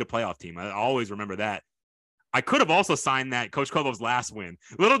time, beat a playoff team. I always remember that. I could have also signed that Coach Kovo's last win.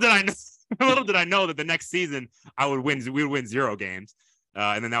 Little did I know that the next season we would win 0 games.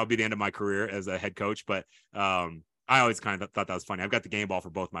 And then that would be the end of my career as a head coach. But I always kind of thought that was funny. I've got the game ball for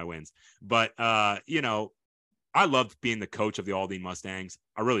both my wins. But, I loved being the coach of the Aldine Mustangs.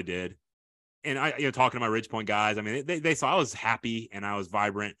 I really did. And talking to my Ridge Point guys, I mean, they saw I was happy and I was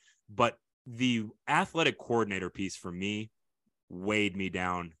vibrant. But the athletic coordinator piece for me weighed me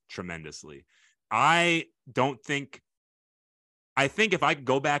down tremendously. I think if I could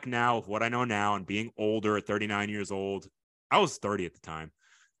go back now with what I know now and being older at 39 years old, I was 30 at the time.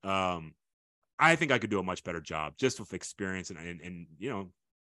 I think I could do a much better job just with experience and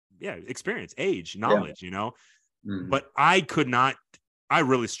experience, age, knowledge, But I could not. I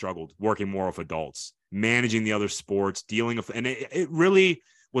really struggled working more with adults, managing the other sports, dealing with, and it really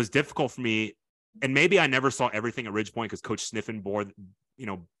was difficult for me. And maybe I never saw everything at Ridge Point because Coach Sniffen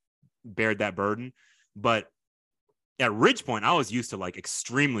bared that burden. But at Ridge Point, I was used to like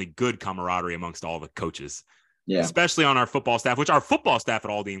extremely good camaraderie amongst all the coaches. Yeah. Especially on our football staff, which our football staff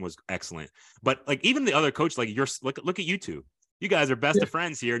at Aldine was excellent. But like even the other coach, like look at you two. You guys are best of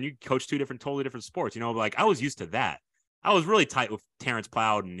friends here, and you coach 2 totally different sports. Like I was used to that. I was really tight with Terrence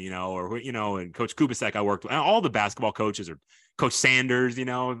Plowden, and Coach Kubasek I worked with, and all the basketball coaches, or Coach Sanders, and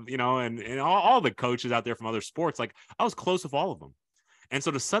all the coaches out there from other sports. Like I was close with all of them. And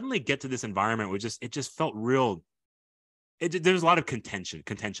so to suddenly get to this environment it just felt real. There's a lot of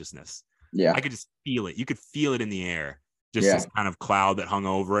contentiousness. Yeah. I could just feel it. You could feel it in the air. Just this kind of cloud that hung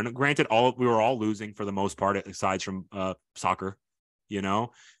over. And granted, we were all losing for the most part, aside from soccer,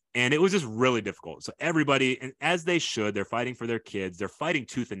 and it was just really difficult. So everybody, and as they should, they're fighting for their kids. They're fighting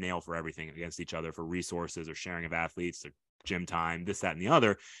tooth and nail for everything against each other, for resources or sharing of athletes, or gym time, this, that, and the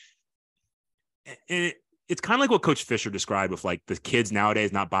other. And it's kind of like what Coach Fisher described with like the kids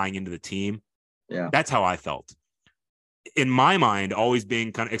nowadays not buying into the team. Yeah. That's how I felt. In my mind, always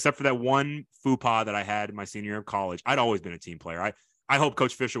being kind of, except for that one faux pas that I had in my senior year of college, I'd always been a team player. I hope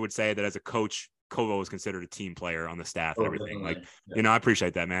Coach Fisher would say that as a coach, Kovo was considered a team player on the staff and everything. Like, I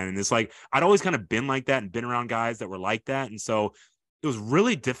appreciate that, man. And it's like, I'd always kind of been like that and been around guys that were like that. And so it was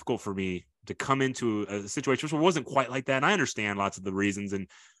really difficult for me to come into a situation which wasn't quite like that. And I understand lots of the reasons, and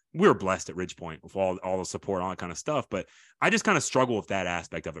we were blessed at Ridge Point with all the support, all that kind of stuff. But I just kind of struggle with that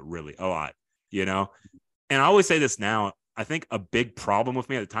aspect of it really a lot, And I always say this now, I think a big problem with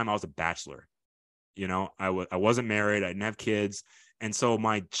me at the time, I was a bachelor. I wasn't married. I didn't have kids. And so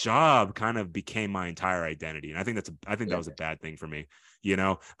my job kind of became my entire identity. And I think that was a bad thing for me.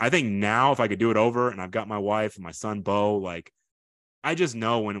 I think now if I could do it over and I've got my wife and my son, Bo, like, I just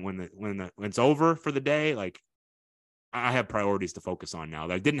know when it's over for the day, like I have priorities to focus on now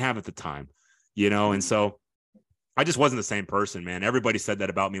that I didn't have at the time, And so I just wasn't the same person, man. Everybody said that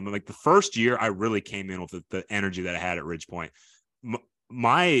about me. But like the first year I really came in with the energy that I had at Ridge Point.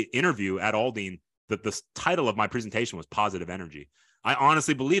 My interview at Aldine, the title of my presentation was Positive Energy. I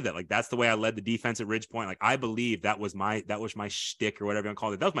honestly believe that. Like, that's the way I led the defense at Ridge Point. Like, I believe that was my shtick, or whatever you want to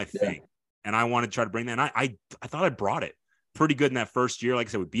call it. That was my thing. And I wanted to try to bring that. And I thought I brought it pretty good in that first year. Like I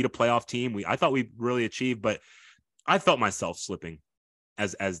said, we beat a playoff team. I thought we really achieved, but I felt myself slipping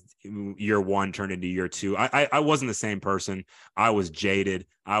as year one turned into year two. I wasn't the same person. I was jaded.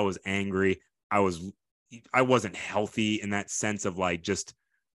 I was angry. I wasn't healthy in that sense of like just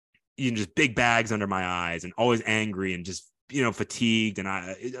big bags under my eyes and always angry and just, fatigued and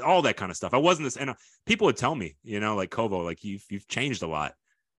all that kind of stuff. I wasn't this, and people would tell me, like, Kovo, like you've changed a lot.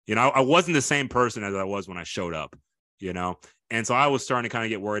 I wasn't the same person as I was when I showed up, and so I was starting to kind of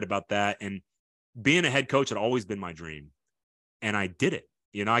get worried about that. And being a head coach had always been my dream, and I did it.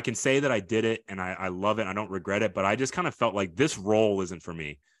 I can say that I did it, and I love it. I don't regret it, but I just kind of felt like this role isn't for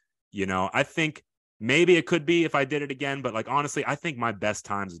me. I think Maybe it could be if I did it again, but like, honestly, I think my best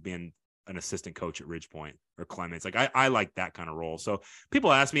times is being an assistant coach at Ridgepoint or Clements. Like I like that kind of role. So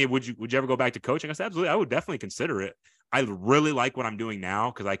people ask me, would you ever go back to coaching? I said, absolutely. I would definitely consider it. I really like what I'm doing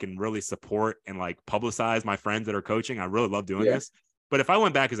now because I can really support and like publicize my friends that are coaching. I really love doing this. But if I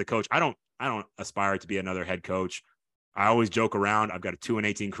went back as a coach, I don't aspire to be another head coach. I always joke around. I've got a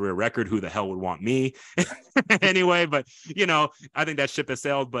 2-18 career record. Who the hell would want me anyway? But I think that ship has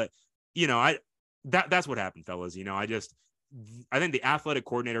sailed. But that's what happened, fellas. I think the athletic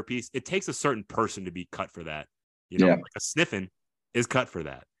coordinator piece, it takes a certain person to be cut for that. Like a Sniffin is cut for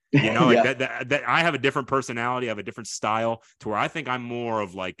that. That I have a different personality. I have a different style to where I think I'm more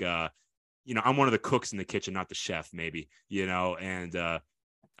of like, I'm one of the cooks in the kitchen, not the chef, maybe, and I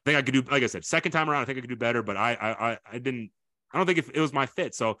think I could do, like I said, second time around, I think I could do better, but I don't think it was my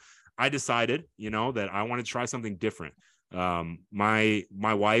fit. So I decided, that I wanted to try something different. My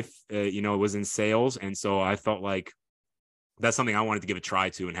wife, was in sales. And so I felt like that's something I wanted to give a try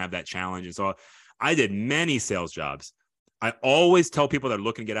to and have that challenge. And so I did many sales jobs. I always tell people that are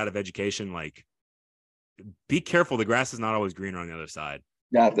looking to get out of education, like, be careful. The grass is not always greener on the other side.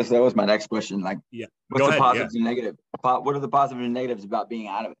 Yeah, that was my next question. Like, what's the positives and negatives? What are the positives and negatives about being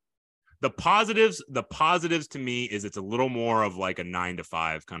out of it? The positives to me is it's a little more of like a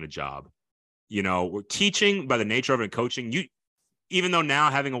 9-to-5 kind of job. We're teaching by the nature of it and coaching. Even though now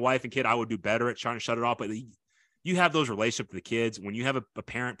having a wife and kid, I would do better at trying to shut it off, but you have those relationships with the kids. When you have a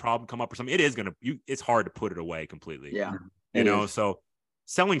parent problem come up or something, it's hard to put it away completely. Yeah. So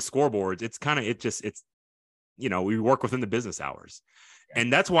selling scoreboards, we work within the business hours.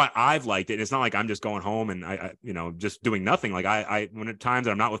 And that's why I've liked it. It's not like I'm just going home and I just doing nothing. Like when at times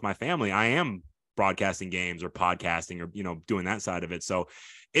that I'm not with my family, I am broadcasting games or podcasting or, doing that side of it. So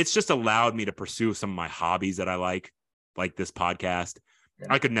it's just allowed me to pursue some of my hobbies that I like this podcast. Yeah.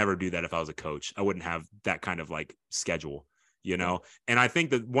 I could never do that if I was a coach. I wouldn't have that kind of like schedule, and I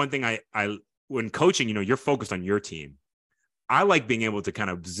think that one thing I when coaching, you're focused on your team. I like being able to kind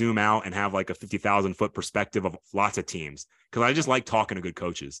of zoom out and have like a 50,000 foot perspective of lots of teams because I just like talking to good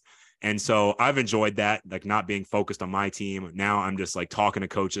coaches. And so I've enjoyed that, like not being focused on my team. Now I'm just like talking to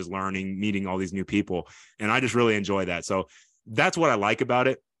coaches, learning, meeting all these new people. And I just really enjoy that. So that's what I like about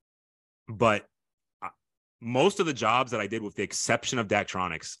it. But most of the jobs that I did, with the exception of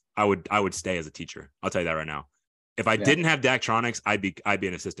Daktronics, I would stay as a teacher. I'll tell you that right now. If I didn't have Daktronics, I'd be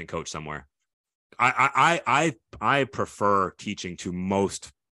an assistant coach somewhere. I prefer teaching to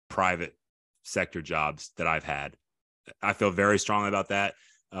most private sector jobs that I've had. I feel very strongly about that.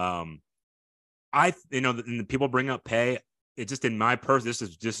 And people bring up pay. It just in my person, this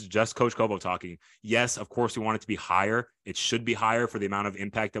is just Coach Kovo talking. Yes, of course we want it to be higher. It should be higher for the amount of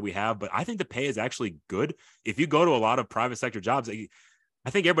impact that we have, but I think the pay is actually good. If you go to a lot of private sector jobs, I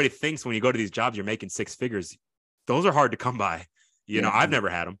think everybody thinks when you go to these jobs, you're making six figures. Those are hard to come by. I've never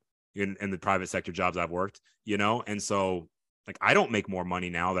had them in the private sector jobs I've worked, and so like, I don't make more money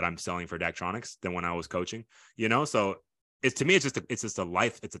now that I'm selling for Daktronics than when I was coaching, so it's just a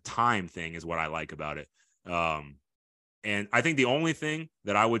life, it's a time thing is what I like about it. And I think the only thing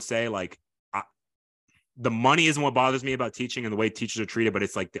that I would say, like, the money isn't what bothers me about teaching and the way teachers are treated, but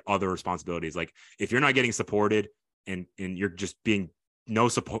it's like the other responsibilities. Like if you're not getting supported and you're just being no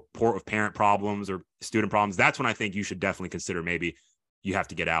support of parent problems or student problems, that's when I think you should definitely consider maybe you have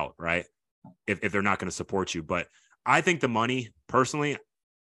to get out, right? If they're not going to support you. But I think the money, personally,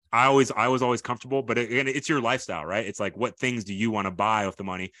 I was always comfortable, but again, it's your lifestyle, right? It's like, what things do you want to buy with the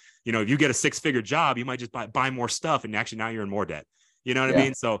money? If you get a 6-figure job, you might just buy more stuff. And actually now you're in more debt. You know what I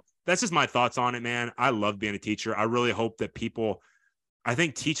mean? So that's just my thoughts on it, man. I love being a teacher. I really hope that I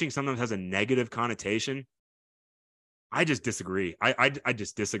think teaching sometimes has a negative connotation. I just disagree. I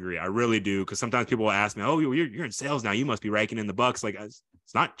just disagree. I really do. Cause sometimes people will ask me, oh, you're in sales now. You must be raking in the bucks. Like, it's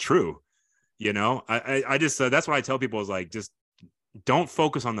not true. I just, that's what I tell people is like, just don't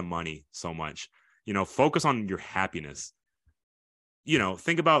focus on the money so much, focus on your happiness.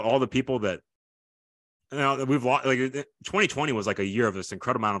 Think about all the people that, we've lost. Like 2020 was like a year of this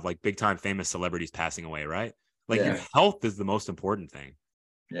incredible amount of like big time famous celebrities passing away, right? Like your health is the most important thing.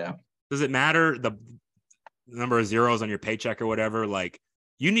 Yeah. Does it matter the number of zeros on your paycheck or whatever? Like,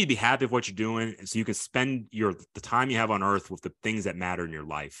 you need to be happy with what you're doing, so you can spend the time you have on earth with the things that matter in your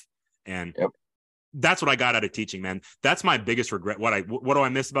life. And that's what I got out of teaching, man. That's my biggest regret. What do I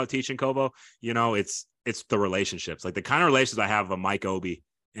miss about teaching, Kovo? It's the relationships, like the kind of relationships I have with a Mike Obie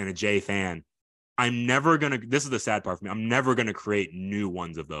and a Jay Fan. I'm never going to, this is the sad part for me, I'm never going to create new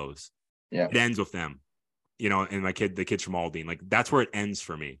ones of those. Yeah. It ends with them, and the kids from Aldine, like that's where it ends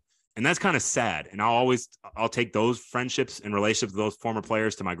for me. And that's kind of sad. And I'll take those friendships and relationships with those former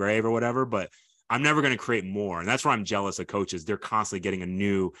players to my grave or whatever, but I'm never going to create more. And that's where I'm jealous of coaches. They're constantly getting a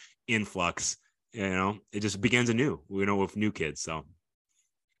new influx. It just begins anew, with new kids. So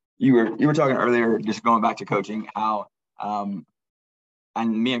you were talking earlier, just going back to coaching, how and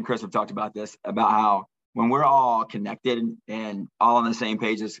me and Chris have talked about this, about how when we're all connected and all on the same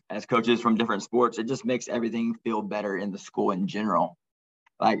page as coaches from different sports, it just makes everything feel better in the school in general.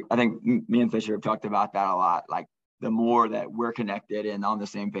 Like, I think me and Fisher have talked about that a lot. Like, the more that we're connected and on the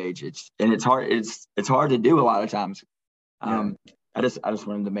same page, it's hard to do a lot of times. I just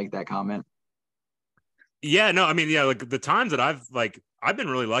wanted to make that comment. Yeah, no, I mean, yeah, like the times that I've been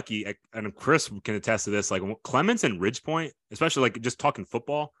really lucky, and Chris can attest to this, like Clements and Ridgepoint, especially like just talking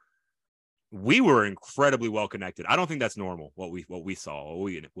football, we were incredibly well connected. I don't think that's normal, what we saw,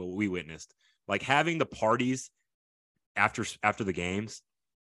 what we witnessed. Like having the parties after the games,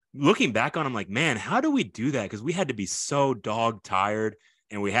 looking back on them, like, man, how do we do that? Because we had to be so dog tired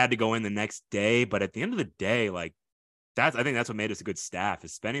and we had to go in the next day. But at the end of the day, like, I think that's what made us a good staff,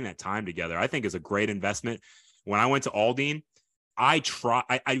 is spending that time together. I think is a great investment. When I went to Aldine,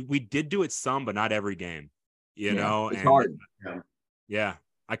 we did do it some, but not every game, it's hard. Yeah.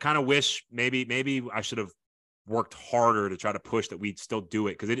 I kind of wish maybe I should have worked harder to try to push that we'd still do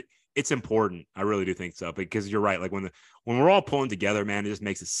it. Cause it's important. I really do think so, because you're right. Like when we're all pulling together, man, it just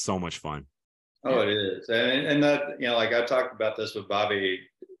makes it so much fun. Oh, it is. And that, like I talked about this with Bobby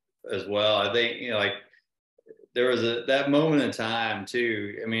as well. I think, like, there was that moment in time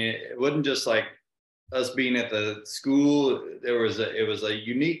too. I mean, it wasn't just like us being at the school. It was a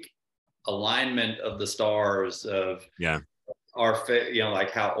unique alignment of the stars of our,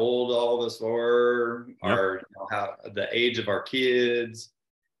 like how old all of us were, our, how the age of our kids,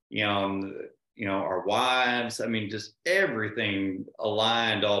 our wives. I mean, just everything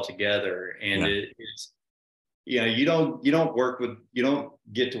aligned all together. And it's, you don't get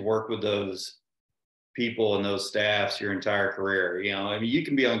to work with those people and those staffs your entire career. I mean, you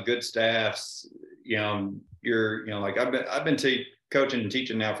can be on good staffs, like I've been coaching and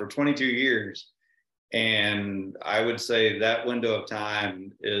teaching now for 22 years. And I would say that window of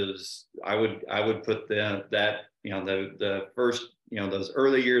time is, I would put the first, those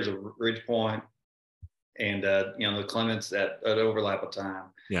early years of Ridgepoint and, the Clements at overlap of time.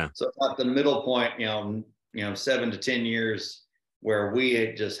 Yeah. So at the middle point, 7 to 10 years where we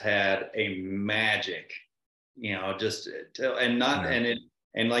had just had a magic, and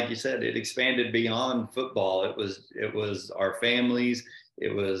like you said, it expanded beyond football. It was our families.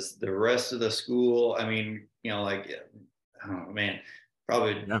 It was the rest of the school. I mean, like, oh man,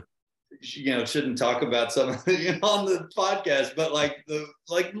 probably, shouldn't talk about some on the podcast, but like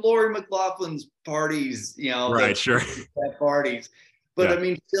Lori McLaughlin's parties, right, sure, parties. But I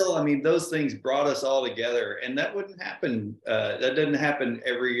mean, still, those things brought us all together, and that wouldn't happen. That didn't happen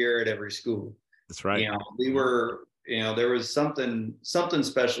every year at every school. That's right. We were, there was something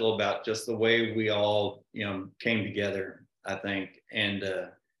special about just the way we all, came together, I think. And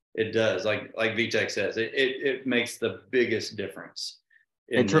it does, like Vitek says, it makes the biggest difference.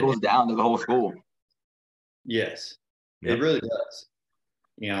 It trickles down to the whole school. Yes, it really does.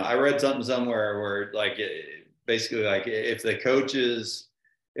 I read something somewhere where basically, like, if the coaches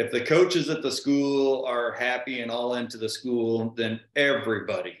at the school are happy and all into the school, then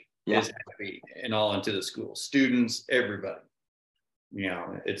everybody is happy and all into the school. Students, everybody.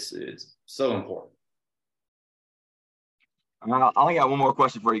 It's so important. I only got one more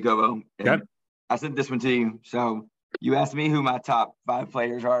question for you, Gobo. Okay. I sent this one to you. So you asked me who my top 5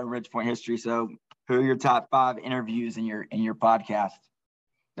 players are in Ridgepoint history. So who are your top 5 interviews in your podcast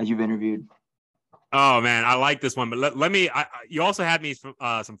that you've interviewed? Oh man, I like this one, but let me. You also had me some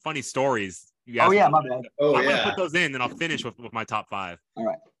funny stories. My bad. I'm gonna put those in, then I'll finish with my top 5. All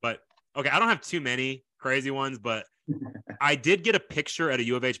right. But okay, I don't have too many crazy ones, but I did get a picture at a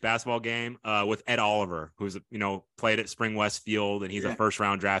U of H basketball game with Ed Oliver, who's played at Spring West Field, and he's a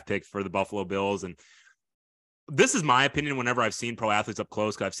first-round draft pick for the Buffalo Bills. And this is my opinion. Whenever I've seen pro athletes up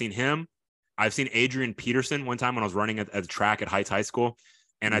close, because I've seen him, I've seen Adrian Peterson one time when I was running at the track at Heights High School.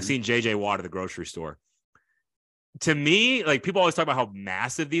 And I've seen JJ Watt at the grocery store. To me, like, people always talk about how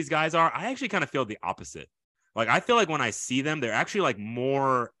massive these guys are. I actually kind of feel the opposite. Like, I feel like when I see them, they're actually like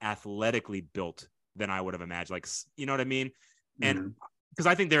more athletically built than I would have imagined. Like, you know what I mean? And because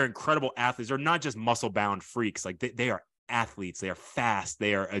I think they're incredible athletes. They're not just muscle bound freaks. Like they are athletes. They are fast.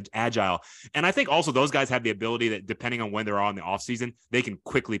 They are agile. And I think also those guys have the ability that, depending on when they're on the off season, they can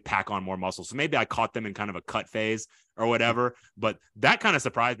quickly pack on more muscle. So maybe I caught them in kind of a cut phase or whatever, but that kind of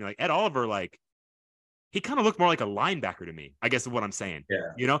surprised me. Like Ed Oliver, like he kind of looked more like a linebacker to me, I guess is what I'm saying. Yeah.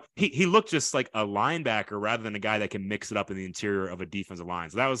 You know, he looked just like a linebacker rather than a guy that can mix it up in the interior of a defensive line.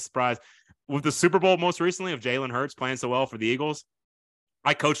 So that was a surprise. With the Super Bowl most recently of Jalen Hurts playing so well for the Eagles,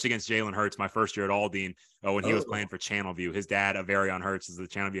 I coached against Jalen Hurts my first year at Aldine when he was playing for Channelview. His dad, Averion Hurts, is the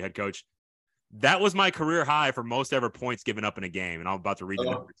Channelview head coach. That was my career high for most ever points given up in a game. And I'm about to read the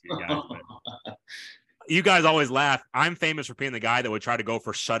number to you guys. But you guys always laugh. I'm famous for being the guy that would try to go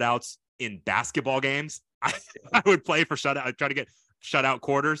for shutouts in basketball games. I would play for shutout. I'd try to get shutout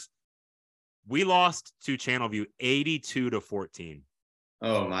quarters. We lost to Channelview 82-14.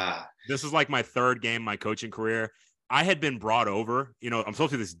 Oh my. This is like my third game of my coaching career. I had been brought over, you know, I'm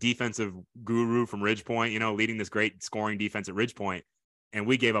supposed to be this defensive guru from Ridgepoint, you know, leading this great scoring defense at Ridgepoint. And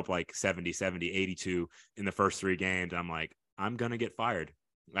we gave up like 70, 82 in the first 3 games. I'm like, I'm going to get fired.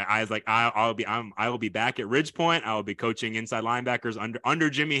 I was like, I will be back at Ridgepoint. I will be coaching inside linebackers under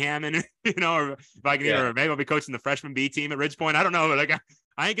Jimmy Hammond, you know, or if I can or maybe I'll be coaching the freshman B team at Ridgepoint. I don't know, but like,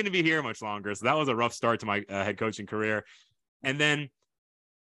 I ain't going to be here much longer. So that was a rough start to my head coaching career. And then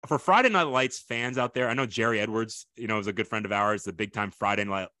for Friday Night Lights fans out there, I know Jerry Edwards, you know, is a good friend of ours, the big time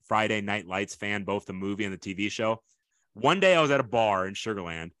Friday Night Lights fan, both the movie and the TV show. One day I was at a bar in Sugar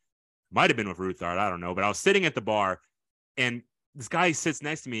Land, might have been with Ruthard, I don't know, but I was sitting at the bar and this guy sits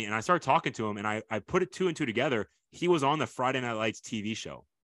next to me and I started talking to him and I put it 2 and 2 together. He was on the Friday Night Lights TV show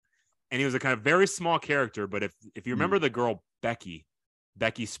and he was a kind of very small character. But if you remember the girl, Becky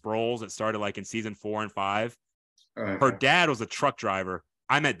Sproles that started like in season 4 and 5, her dad was a truck driver.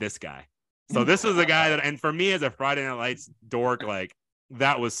 I met this guy. So this was the guy that, and for me as a Friday Night Lights dork, like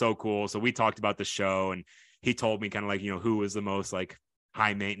that was so cool. So we talked about the show and he told me kind of like, you know, who was the most like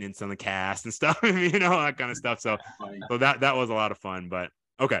high maintenance on the cast and stuff, you know, that kind of stuff. So that was a lot of fun. But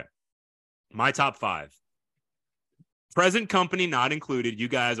okay, my top 5. Present company not included. You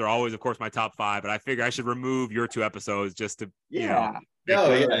guys are always, of course, my top 5, but I figure I should remove your 2 episodes just to, you know.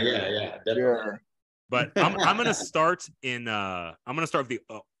 Yeah. Definitely. But I'm gonna start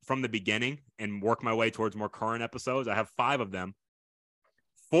from the beginning and work my way towards more current episodes. I have 5 of them.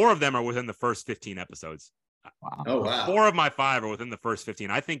 4 of them are within the first 15 episodes. Wow. Oh wow. 4 of my 5 are within the first 15.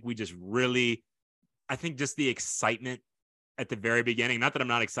 I think just the excitement at the very beginning. Not that I'm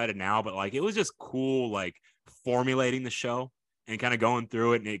not excited now, but like it was just cool, like formulating the show and kind of going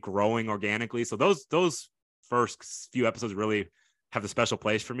through it and it growing organically. So those first few episodes really have a special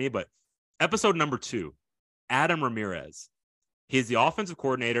place for me. But episode number 2, Adam Ramirez. He's the offensive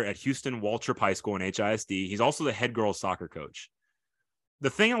coordinator at Houston Waltrip High School in HISD. He's also the head girls soccer coach.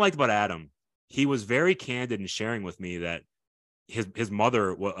 The thing I liked about Adam, he was very candid in sharing with me that his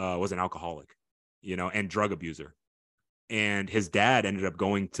mother was an alcoholic, you know, and drug abuser. And his dad ended up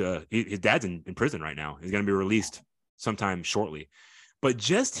his dad's in prison right now. He's going to be released sometime shortly. But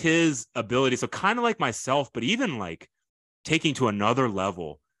just his ability, so kind of like myself, but even like taking to another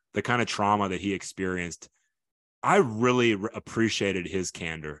level, the kind of trauma that he experienced, I really appreciated his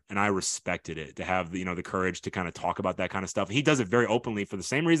candor and I respected it to have the courage to kind of talk about that kind of stuff. He does it very openly for the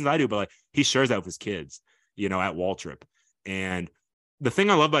same reasons I do, but like he shares that with his kids, you know, at Waltrip. And the thing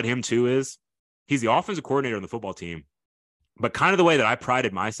I love about him too is he's the offensive coordinator on the football team, but kind of the way that I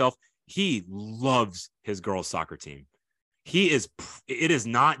prided myself, he loves his girls soccer team. It is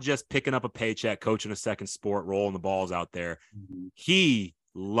not just picking up a paycheck, coaching a second sport, rolling the balls out there. Mm-hmm. He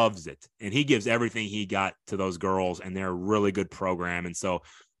loves it and he gives everything he got to those girls and they're a really good program. And so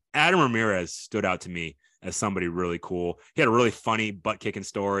Adam Ramirez stood out to me as somebody really cool. He had a really funny butt kicking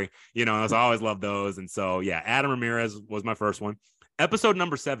story, you know, I always love those. And so, yeah, Adam Ramirez was my first one. Episode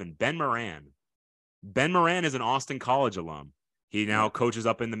number 7, Ben Moran. Ben Moran is an Austin College alum. He now coaches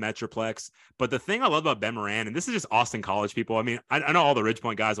up in the Metroplex. But the thing I love about Ben Moran, and this is just Austin College people. I mean, I know all the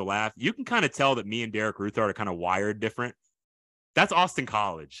Ridgepoint guys will laugh. You can kind of tell that me and Derek Ruthard are kind of wired different. That's Austin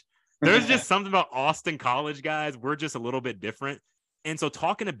College. There's just something about Austin College guys. We're just a little bit different. And so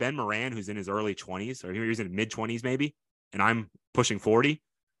talking to Ben Moran, who's in his early 20s, or he's in mid 20s maybe, and I'm pushing 40,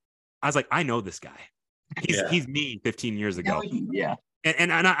 I was like, I know this guy. He's me 15 years ago. Yeah.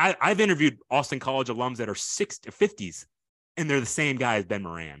 And I've interviewed Austin College alums that are 50s, and they're the same guy as Ben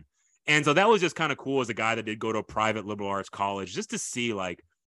Moran. And so that was just kind of cool as a guy that did go to a private liberal arts college, just to see like,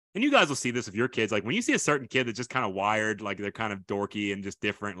 and you guys will see this with your kids. Like when you see a certain kid that's just kind of wired, like they're kind of dorky and just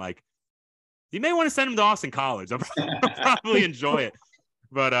different, like you may want to send them to Austin College. I'll probably enjoy it.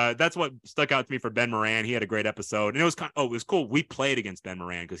 But that's what stuck out to me for Ben Moran. He had a great episode. And it was cool. We played against Ben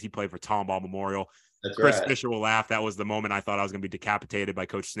Moran because he played for Tom Ball Memorial. That's Chris right. Fisher will laugh. That was the moment I thought I was going to be decapitated by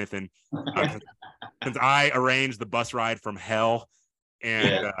Coach Sniffen. Since I arranged the bus ride from hell.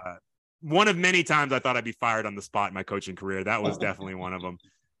 And one of many times I thought I'd be fired on the spot in my coaching career. That was definitely one of them.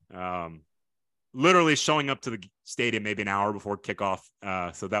 literally showing up to the stadium maybe an hour before kickoff.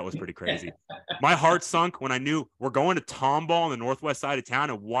 So that was pretty crazy. My heart sunk when I knew we're going to Tomball on the northwest side of town.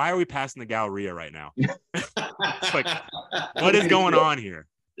 And why are we passing the Galleria right now? It's like, what is going on here?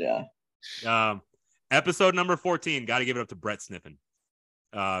 Yeah. Episode number 14, got to give it up to Brett Sniffen.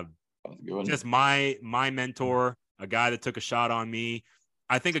 Just my mentor, a guy that took a shot on me.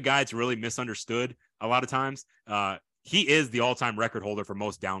 I think a guy that's really misunderstood a lot of times. He is the all-time record holder for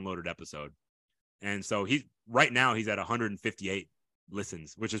most downloaded episode. And so right now he's at 158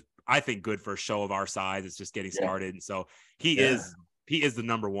 listens, which is, I think, good for a show of our size. It's just getting started. And so he is the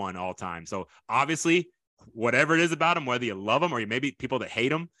number one all time. So obviously, whatever it is about him, whether you love him or you maybe people that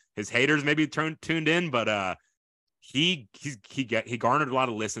hate him, his haters maybe tuned in, but he garnered a lot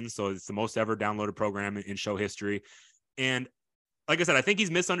of listens. So it's the most ever downloaded program in show history. And like I said, I think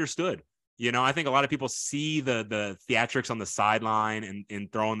he's misunderstood. You know, I think a lot of people see the theatrics on the sideline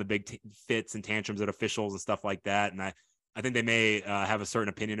and throwing the big fits and tantrums at officials and stuff like that. And I think they may have a certain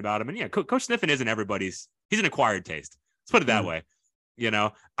opinion about him. And yeah, Coach Sniffen isn't everybody's. He's an acquired taste. Let's put it that way. You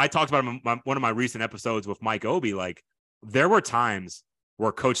know, I talked about him in one of my recent episodes with Mike Obi. Like, there were times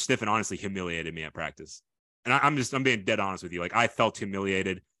where Coach Sniffen honestly humiliated me at practice. And I'm being dead honest with you. Like, I felt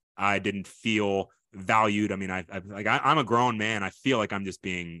humiliated. I didn't feel valued. I mean, I'm a grown man. I feel like I'm just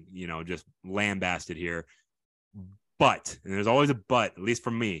being, you know, just lambasted here. But, and there's always a but, at least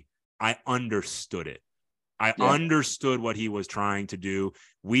for me, I understood it. I understood what he was trying to do.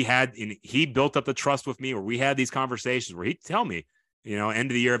 He built up the trust with me, where we had these conversations where he'd tell me, you know, end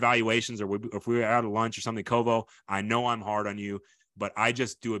of the year evaluations, or if we were out at lunch or something, Kovo, I know I'm hard on you, but I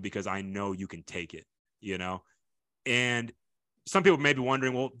just do it because I know you can take it, you know? And some people may be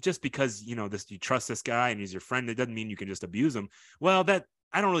wondering, well, just because, you know, you trust this guy and he's your friend, it doesn't mean you can just abuse him. Well,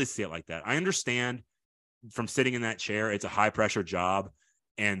 I don't really see it like that. I understand from sitting in that chair, it's a high pressure job.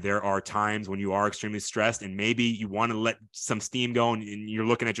 And there are times when you are extremely stressed and maybe you want to let some steam go and you're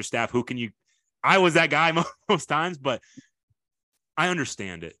looking at your staff. I was that guy most times, but I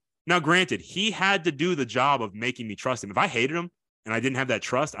understand it. Now, granted, he had to do the job of making me trust him. If I hated him and I didn't have that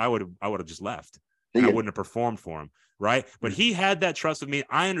trust, I would have just left. And I wouldn't have performed for him. Right. But he had that trust with me.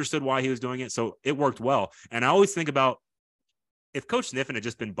 I understood why he was doing it. So it worked well. And I always think about, if Coach Sniffen had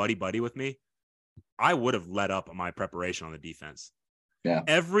just been buddy with me, I would have let up on my preparation on the defense. Yeah.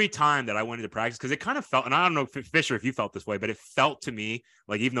 Every time that I went into practice, because it kind of felt, and I don't know, Fisher, if you felt this way, but it felt to me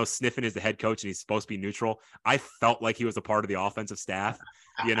like, even though Sniffen is the head coach and he's supposed to be neutral, I felt like he was a part of the offensive staff.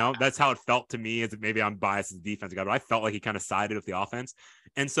 You know, that's how it felt to me. As maybe I'm biased as a defensive guy, but I felt like he kind of sided with the offense.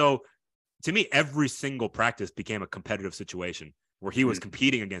 And so to me, every single practice became a competitive situation where he was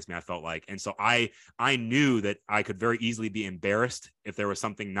competing against me, I felt like. And so I knew that I could very easily be embarrassed if there was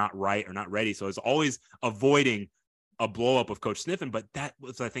something not right or not ready. So it's always avoiding a blow up of Coach Sniffen, but that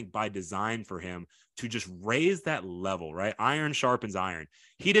was, I think, by design for him to just raise that level, right? Iron sharpens iron.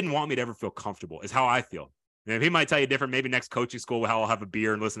 He didn't want me to ever feel comfortable, is how I feel. And he might tell you different, maybe next coaching school, how I'll have a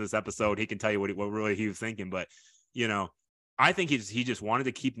beer and listen to this episode, he can tell you what really he was thinking. But, you know, I think he just wanted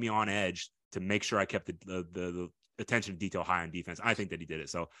to keep me on edge to make sure I kept the attention to detail high on defense. I think that he did it.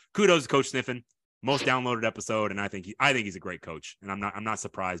 So kudos to Coach Sniffen, most downloaded episode, and I think he's a great coach. And I'm not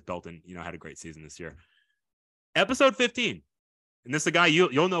surprised Belton, you know, had a great season this year. Episode 15, and this is a guy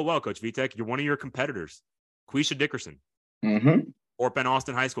you'll know well, Coach Vitek. You're one of your competitors, Quisha Dickerson, Fort Bend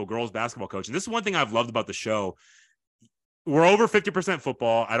Austin High School girls basketball coach. And this is one thing I've loved about the show. We're over 50%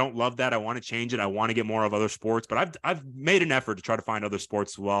 football. I don't love that. I want to change it. I want to get more of other sports, but I've made an effort to try to find other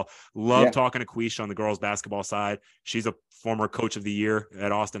sports as well. Love talking to Quisha on the girls basketball side. She's a former coach of the year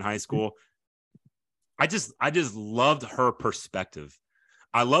at Austin High School. I just loved her perspective.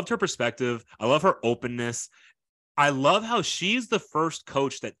 I loved her perspective. I love her openness. I love how she's the first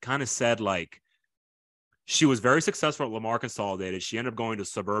coach that kind of said, like, she was very successful at Lamar Consolidated. She ended up going to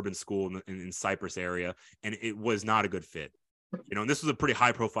suburban school in Cypress area, and it was not a good fit. You know, and this was a pretty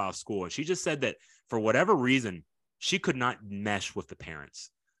high profile school. And she just said that for whatever reason, she could not mesh with the parents.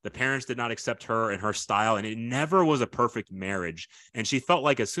 The parents did not accept her and her style, and it never was a perfect marriage. And she felt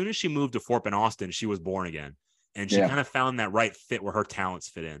like as soon as she moved to Fort Bend Austin, she was born again. And she kind of found that right fit where her talents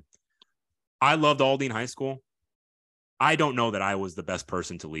fit in. I loved Aldine High School. I don't know that I was the best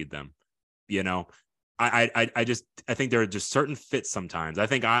person to lead them. You know, I think there are just certain fits sometimes. I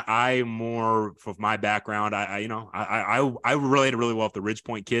think I more with my background, I related really well with the Ridge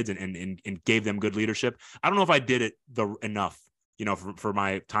Point kids and gave them good leadership. I don't know if I did it enough, you know, for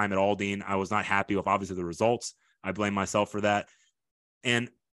my time at Aldine. I was not happy with obviously the results. I blame myself for that. And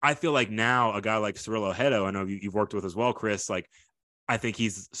I feel like now a guy like Cyril Ojeda, I know you've worked with as well, Chris, like I think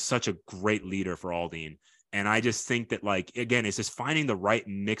he's such a great leader for Aldine. And I just think that, like, again, it's just finding the right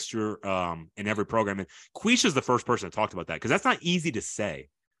mixture in every program. And Quisha's the first person that talked about that, because that's not easy to say.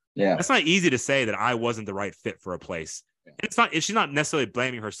 Yeah. That's not easy to say that I wasn't the right fit for a place. And she's not necessarily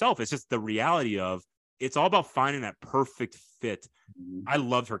blaming herself. It's just the reality of it's all about finding that perfect fit. I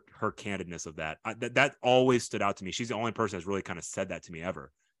loved her candidness of that. That always stood out to me. She's the only person that's really kind of said that to me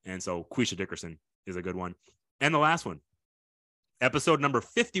ever. And so Quisha Dickerson is a good one. And the last one, episode number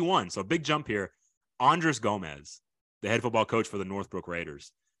 51. So big jump here. Andres Gomez, the head football coach for the Northbrook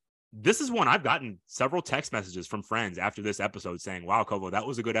Raiders. This is one I've gotten several text messages from friends after this episode saying, wow, Kovo, that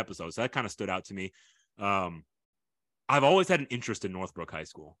was a good episode. So that kind of stood out to me. I've always had an interest in Northbrook High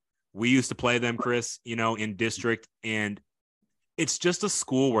School. We used to play them, Chris, in district, and it's just a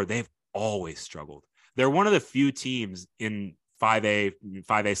school where they've always struggled. They're one of the few teams in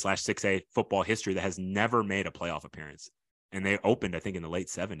 5A/6A football history that has never made a playoff appearance. And they opened, I think, in the late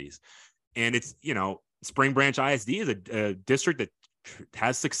 70s. And it's, Spring Branch ISD is a district that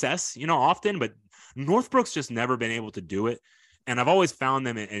has success, often, but Northbrook's just never been able to do it. And I've always found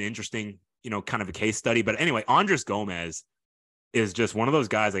them an interesting, kind of a case study. But anyway, Andres Gomez is just one of those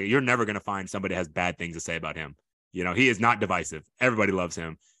guys, like, you're never going to find somebody that has bad things to say about him. He is not divisive. Everybody loves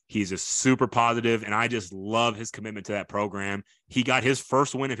him. He's just super positive, and I just love his commitment to that program. He got his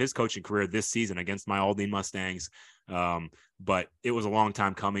first win of his coaching career this season against my Aldine Mustangs. But it was a long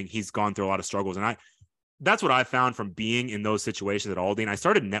time coming. He's gone through a lot of struggles. And that's what I found from being in those situations at Aldine. I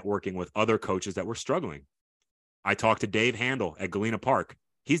started networking with other coaches that were struggling. I talked to Dave Handel at Galena Park.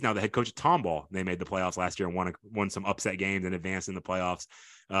 He's now the head coach at Tomball. They made the playoffs last year and won some upset games and advanced in the playoffs.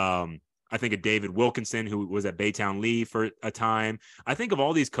 I think of David Wilkinson, who was at Baytown Lee for a time. I think of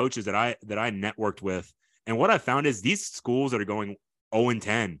all these coaches that I networked with. And what I found is these schools that are going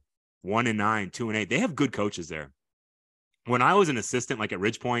 0-10, 1-9, 2-8, they have good coaches there. When I was an assistant, like at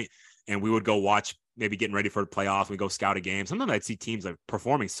Ridgepoint, and we would go watch, maybe getting ready for the playoffs, we go scout a game. Sometimes I'd see teams like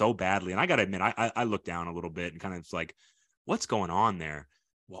performing so badly. And I got to admit, I looked down a little bit and kind of like, what's going on there?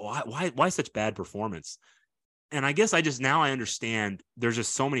 Well, why such bad performance? And I guess now I understand there's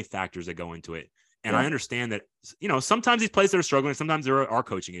just so many factors that go into it. And I understand that, sometimes these places are struggling, sometimes there are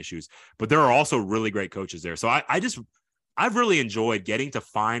coaching issues, but there are also really great coaches there. So I've really enjoyed getting to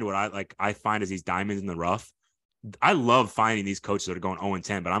find what I find as these diamonds in the rough. I love finding these coaches that are going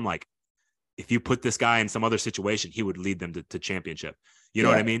 0-10, but I'm like, if you put this guy in some other situation, he would lead them to championship. You know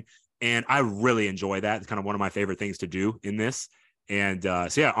what I mean? And I really enjoy that. It's kind of one of my favorite things to do in this. And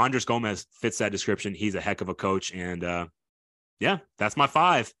Andres Gomez fits that description. He's a heck of a coach. And that's my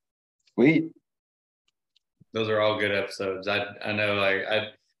 5. Sweet. Those are all good episodes. I know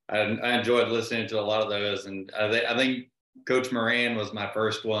I enjoyed listening to a lot of those. And I think Coach Moran was my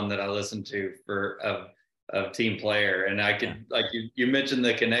first one that I listened to of team player. And I could, like you mentioned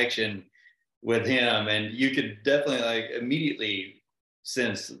the connection with him, and you could definitely immediately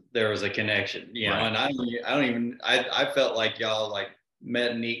sense there was a connection, know, and I felt like y'all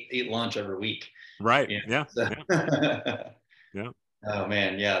met and eat lunch every week. Right. Yeah. So, yeah. Oh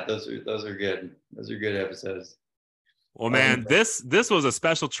man. Yeah. Those are good. Those are good episodes. Well, man, this was a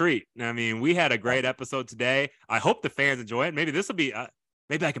special treat. I mean, we had a great episode today. I hope the fans enjoy it. Maybe this will be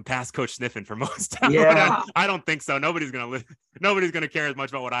maybe I can pass Coach Sniffen for most time. Yeah. I don't think so. Nobody's gonna care as much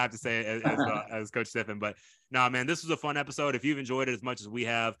about what I have to say as Coach Sniffen. But no, man, this was a fun episode. If you've enjoyed it as much as we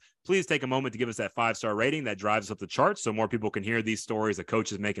have, please take a moment to give us that 5-star rating. That drives us up the charts so more people can hear these stories of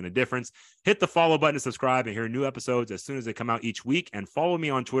coaches making a difference. Hit the follow button to subscribe and hear new episodes as soon as they come out each week. And follow me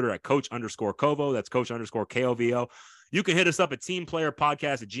on Twitter at Coach_Kovo. That's Coach_KOVO. You can hit us up at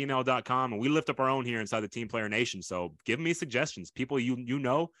teamplayerpodcast@gmail.com, and we lift up our own here inside the Team Player Nation. So give me suggestions. People like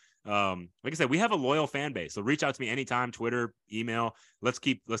I said, we have a loyal fan base. So reach out to me anytime, Twitter, email. Let's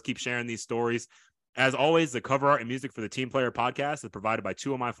keep sharing these stories. As always, the cover art and music for the Team Player Podcast is provided by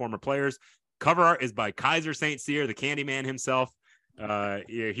 2 of my former players. Cover art is by Kaiser St. Cyr, the Candyman himself.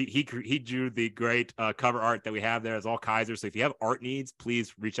 He drew the great cover art that we have there. It's all Kaiser. So if you have art needs,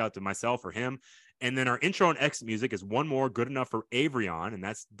 please reach out to myself or him. And then our intro and exit music is One More Good Enough for Avrion, and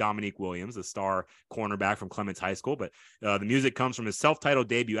that's Dominique Williams, the star cornerback from Clements High School. But the music comes from his self-titled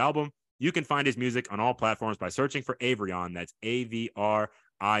debut album. You can find his music on all platforms by searching for Avrion. That's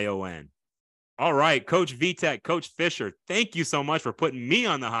Avrion. All right, Coach Vitek, Coach Fisher, thank you so much for putting me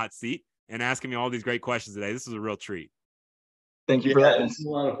on the hot seat and asking me all these great questions today. This was a real treat. Thank you for that. It was a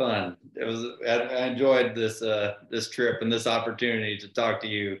lot of fun. I enjoyed this trip and this opportunity to talk to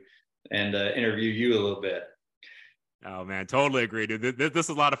you and interview you a little bit. Oh man, totally agree, dude. This is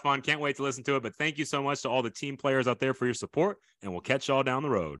a lot of fun. Can't wait to listen to it. But thank you so much to all the team players out there for your support, and we'll catch y'all down the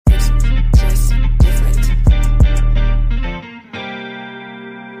road. Just different.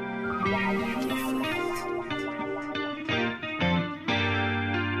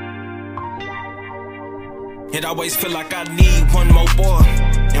 It always feel like I need one more bar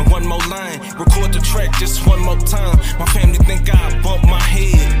and one more line. Record the track just one more time. My family think I bumped my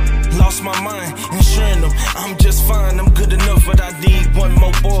head, lost my mind, ensuring them I'm just fine. I'm good enough, but I need one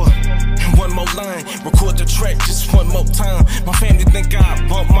more bar and one more line. Record the track just one more time. My family think I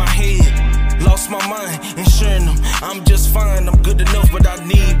bumped my head, lost my mind, ensuring them I'm just fine. I'm good enough, but I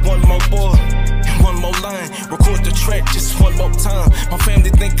need one more bar and one more line. Record the track just one more time. My family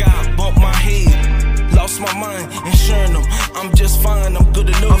think I bumped my head, lost my mind, ensuring them I'm just fine, I'm good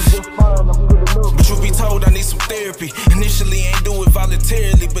enough. But truth be told, I need some therapy. Initially ain't do it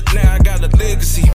voluntarily, but now I got a legacy.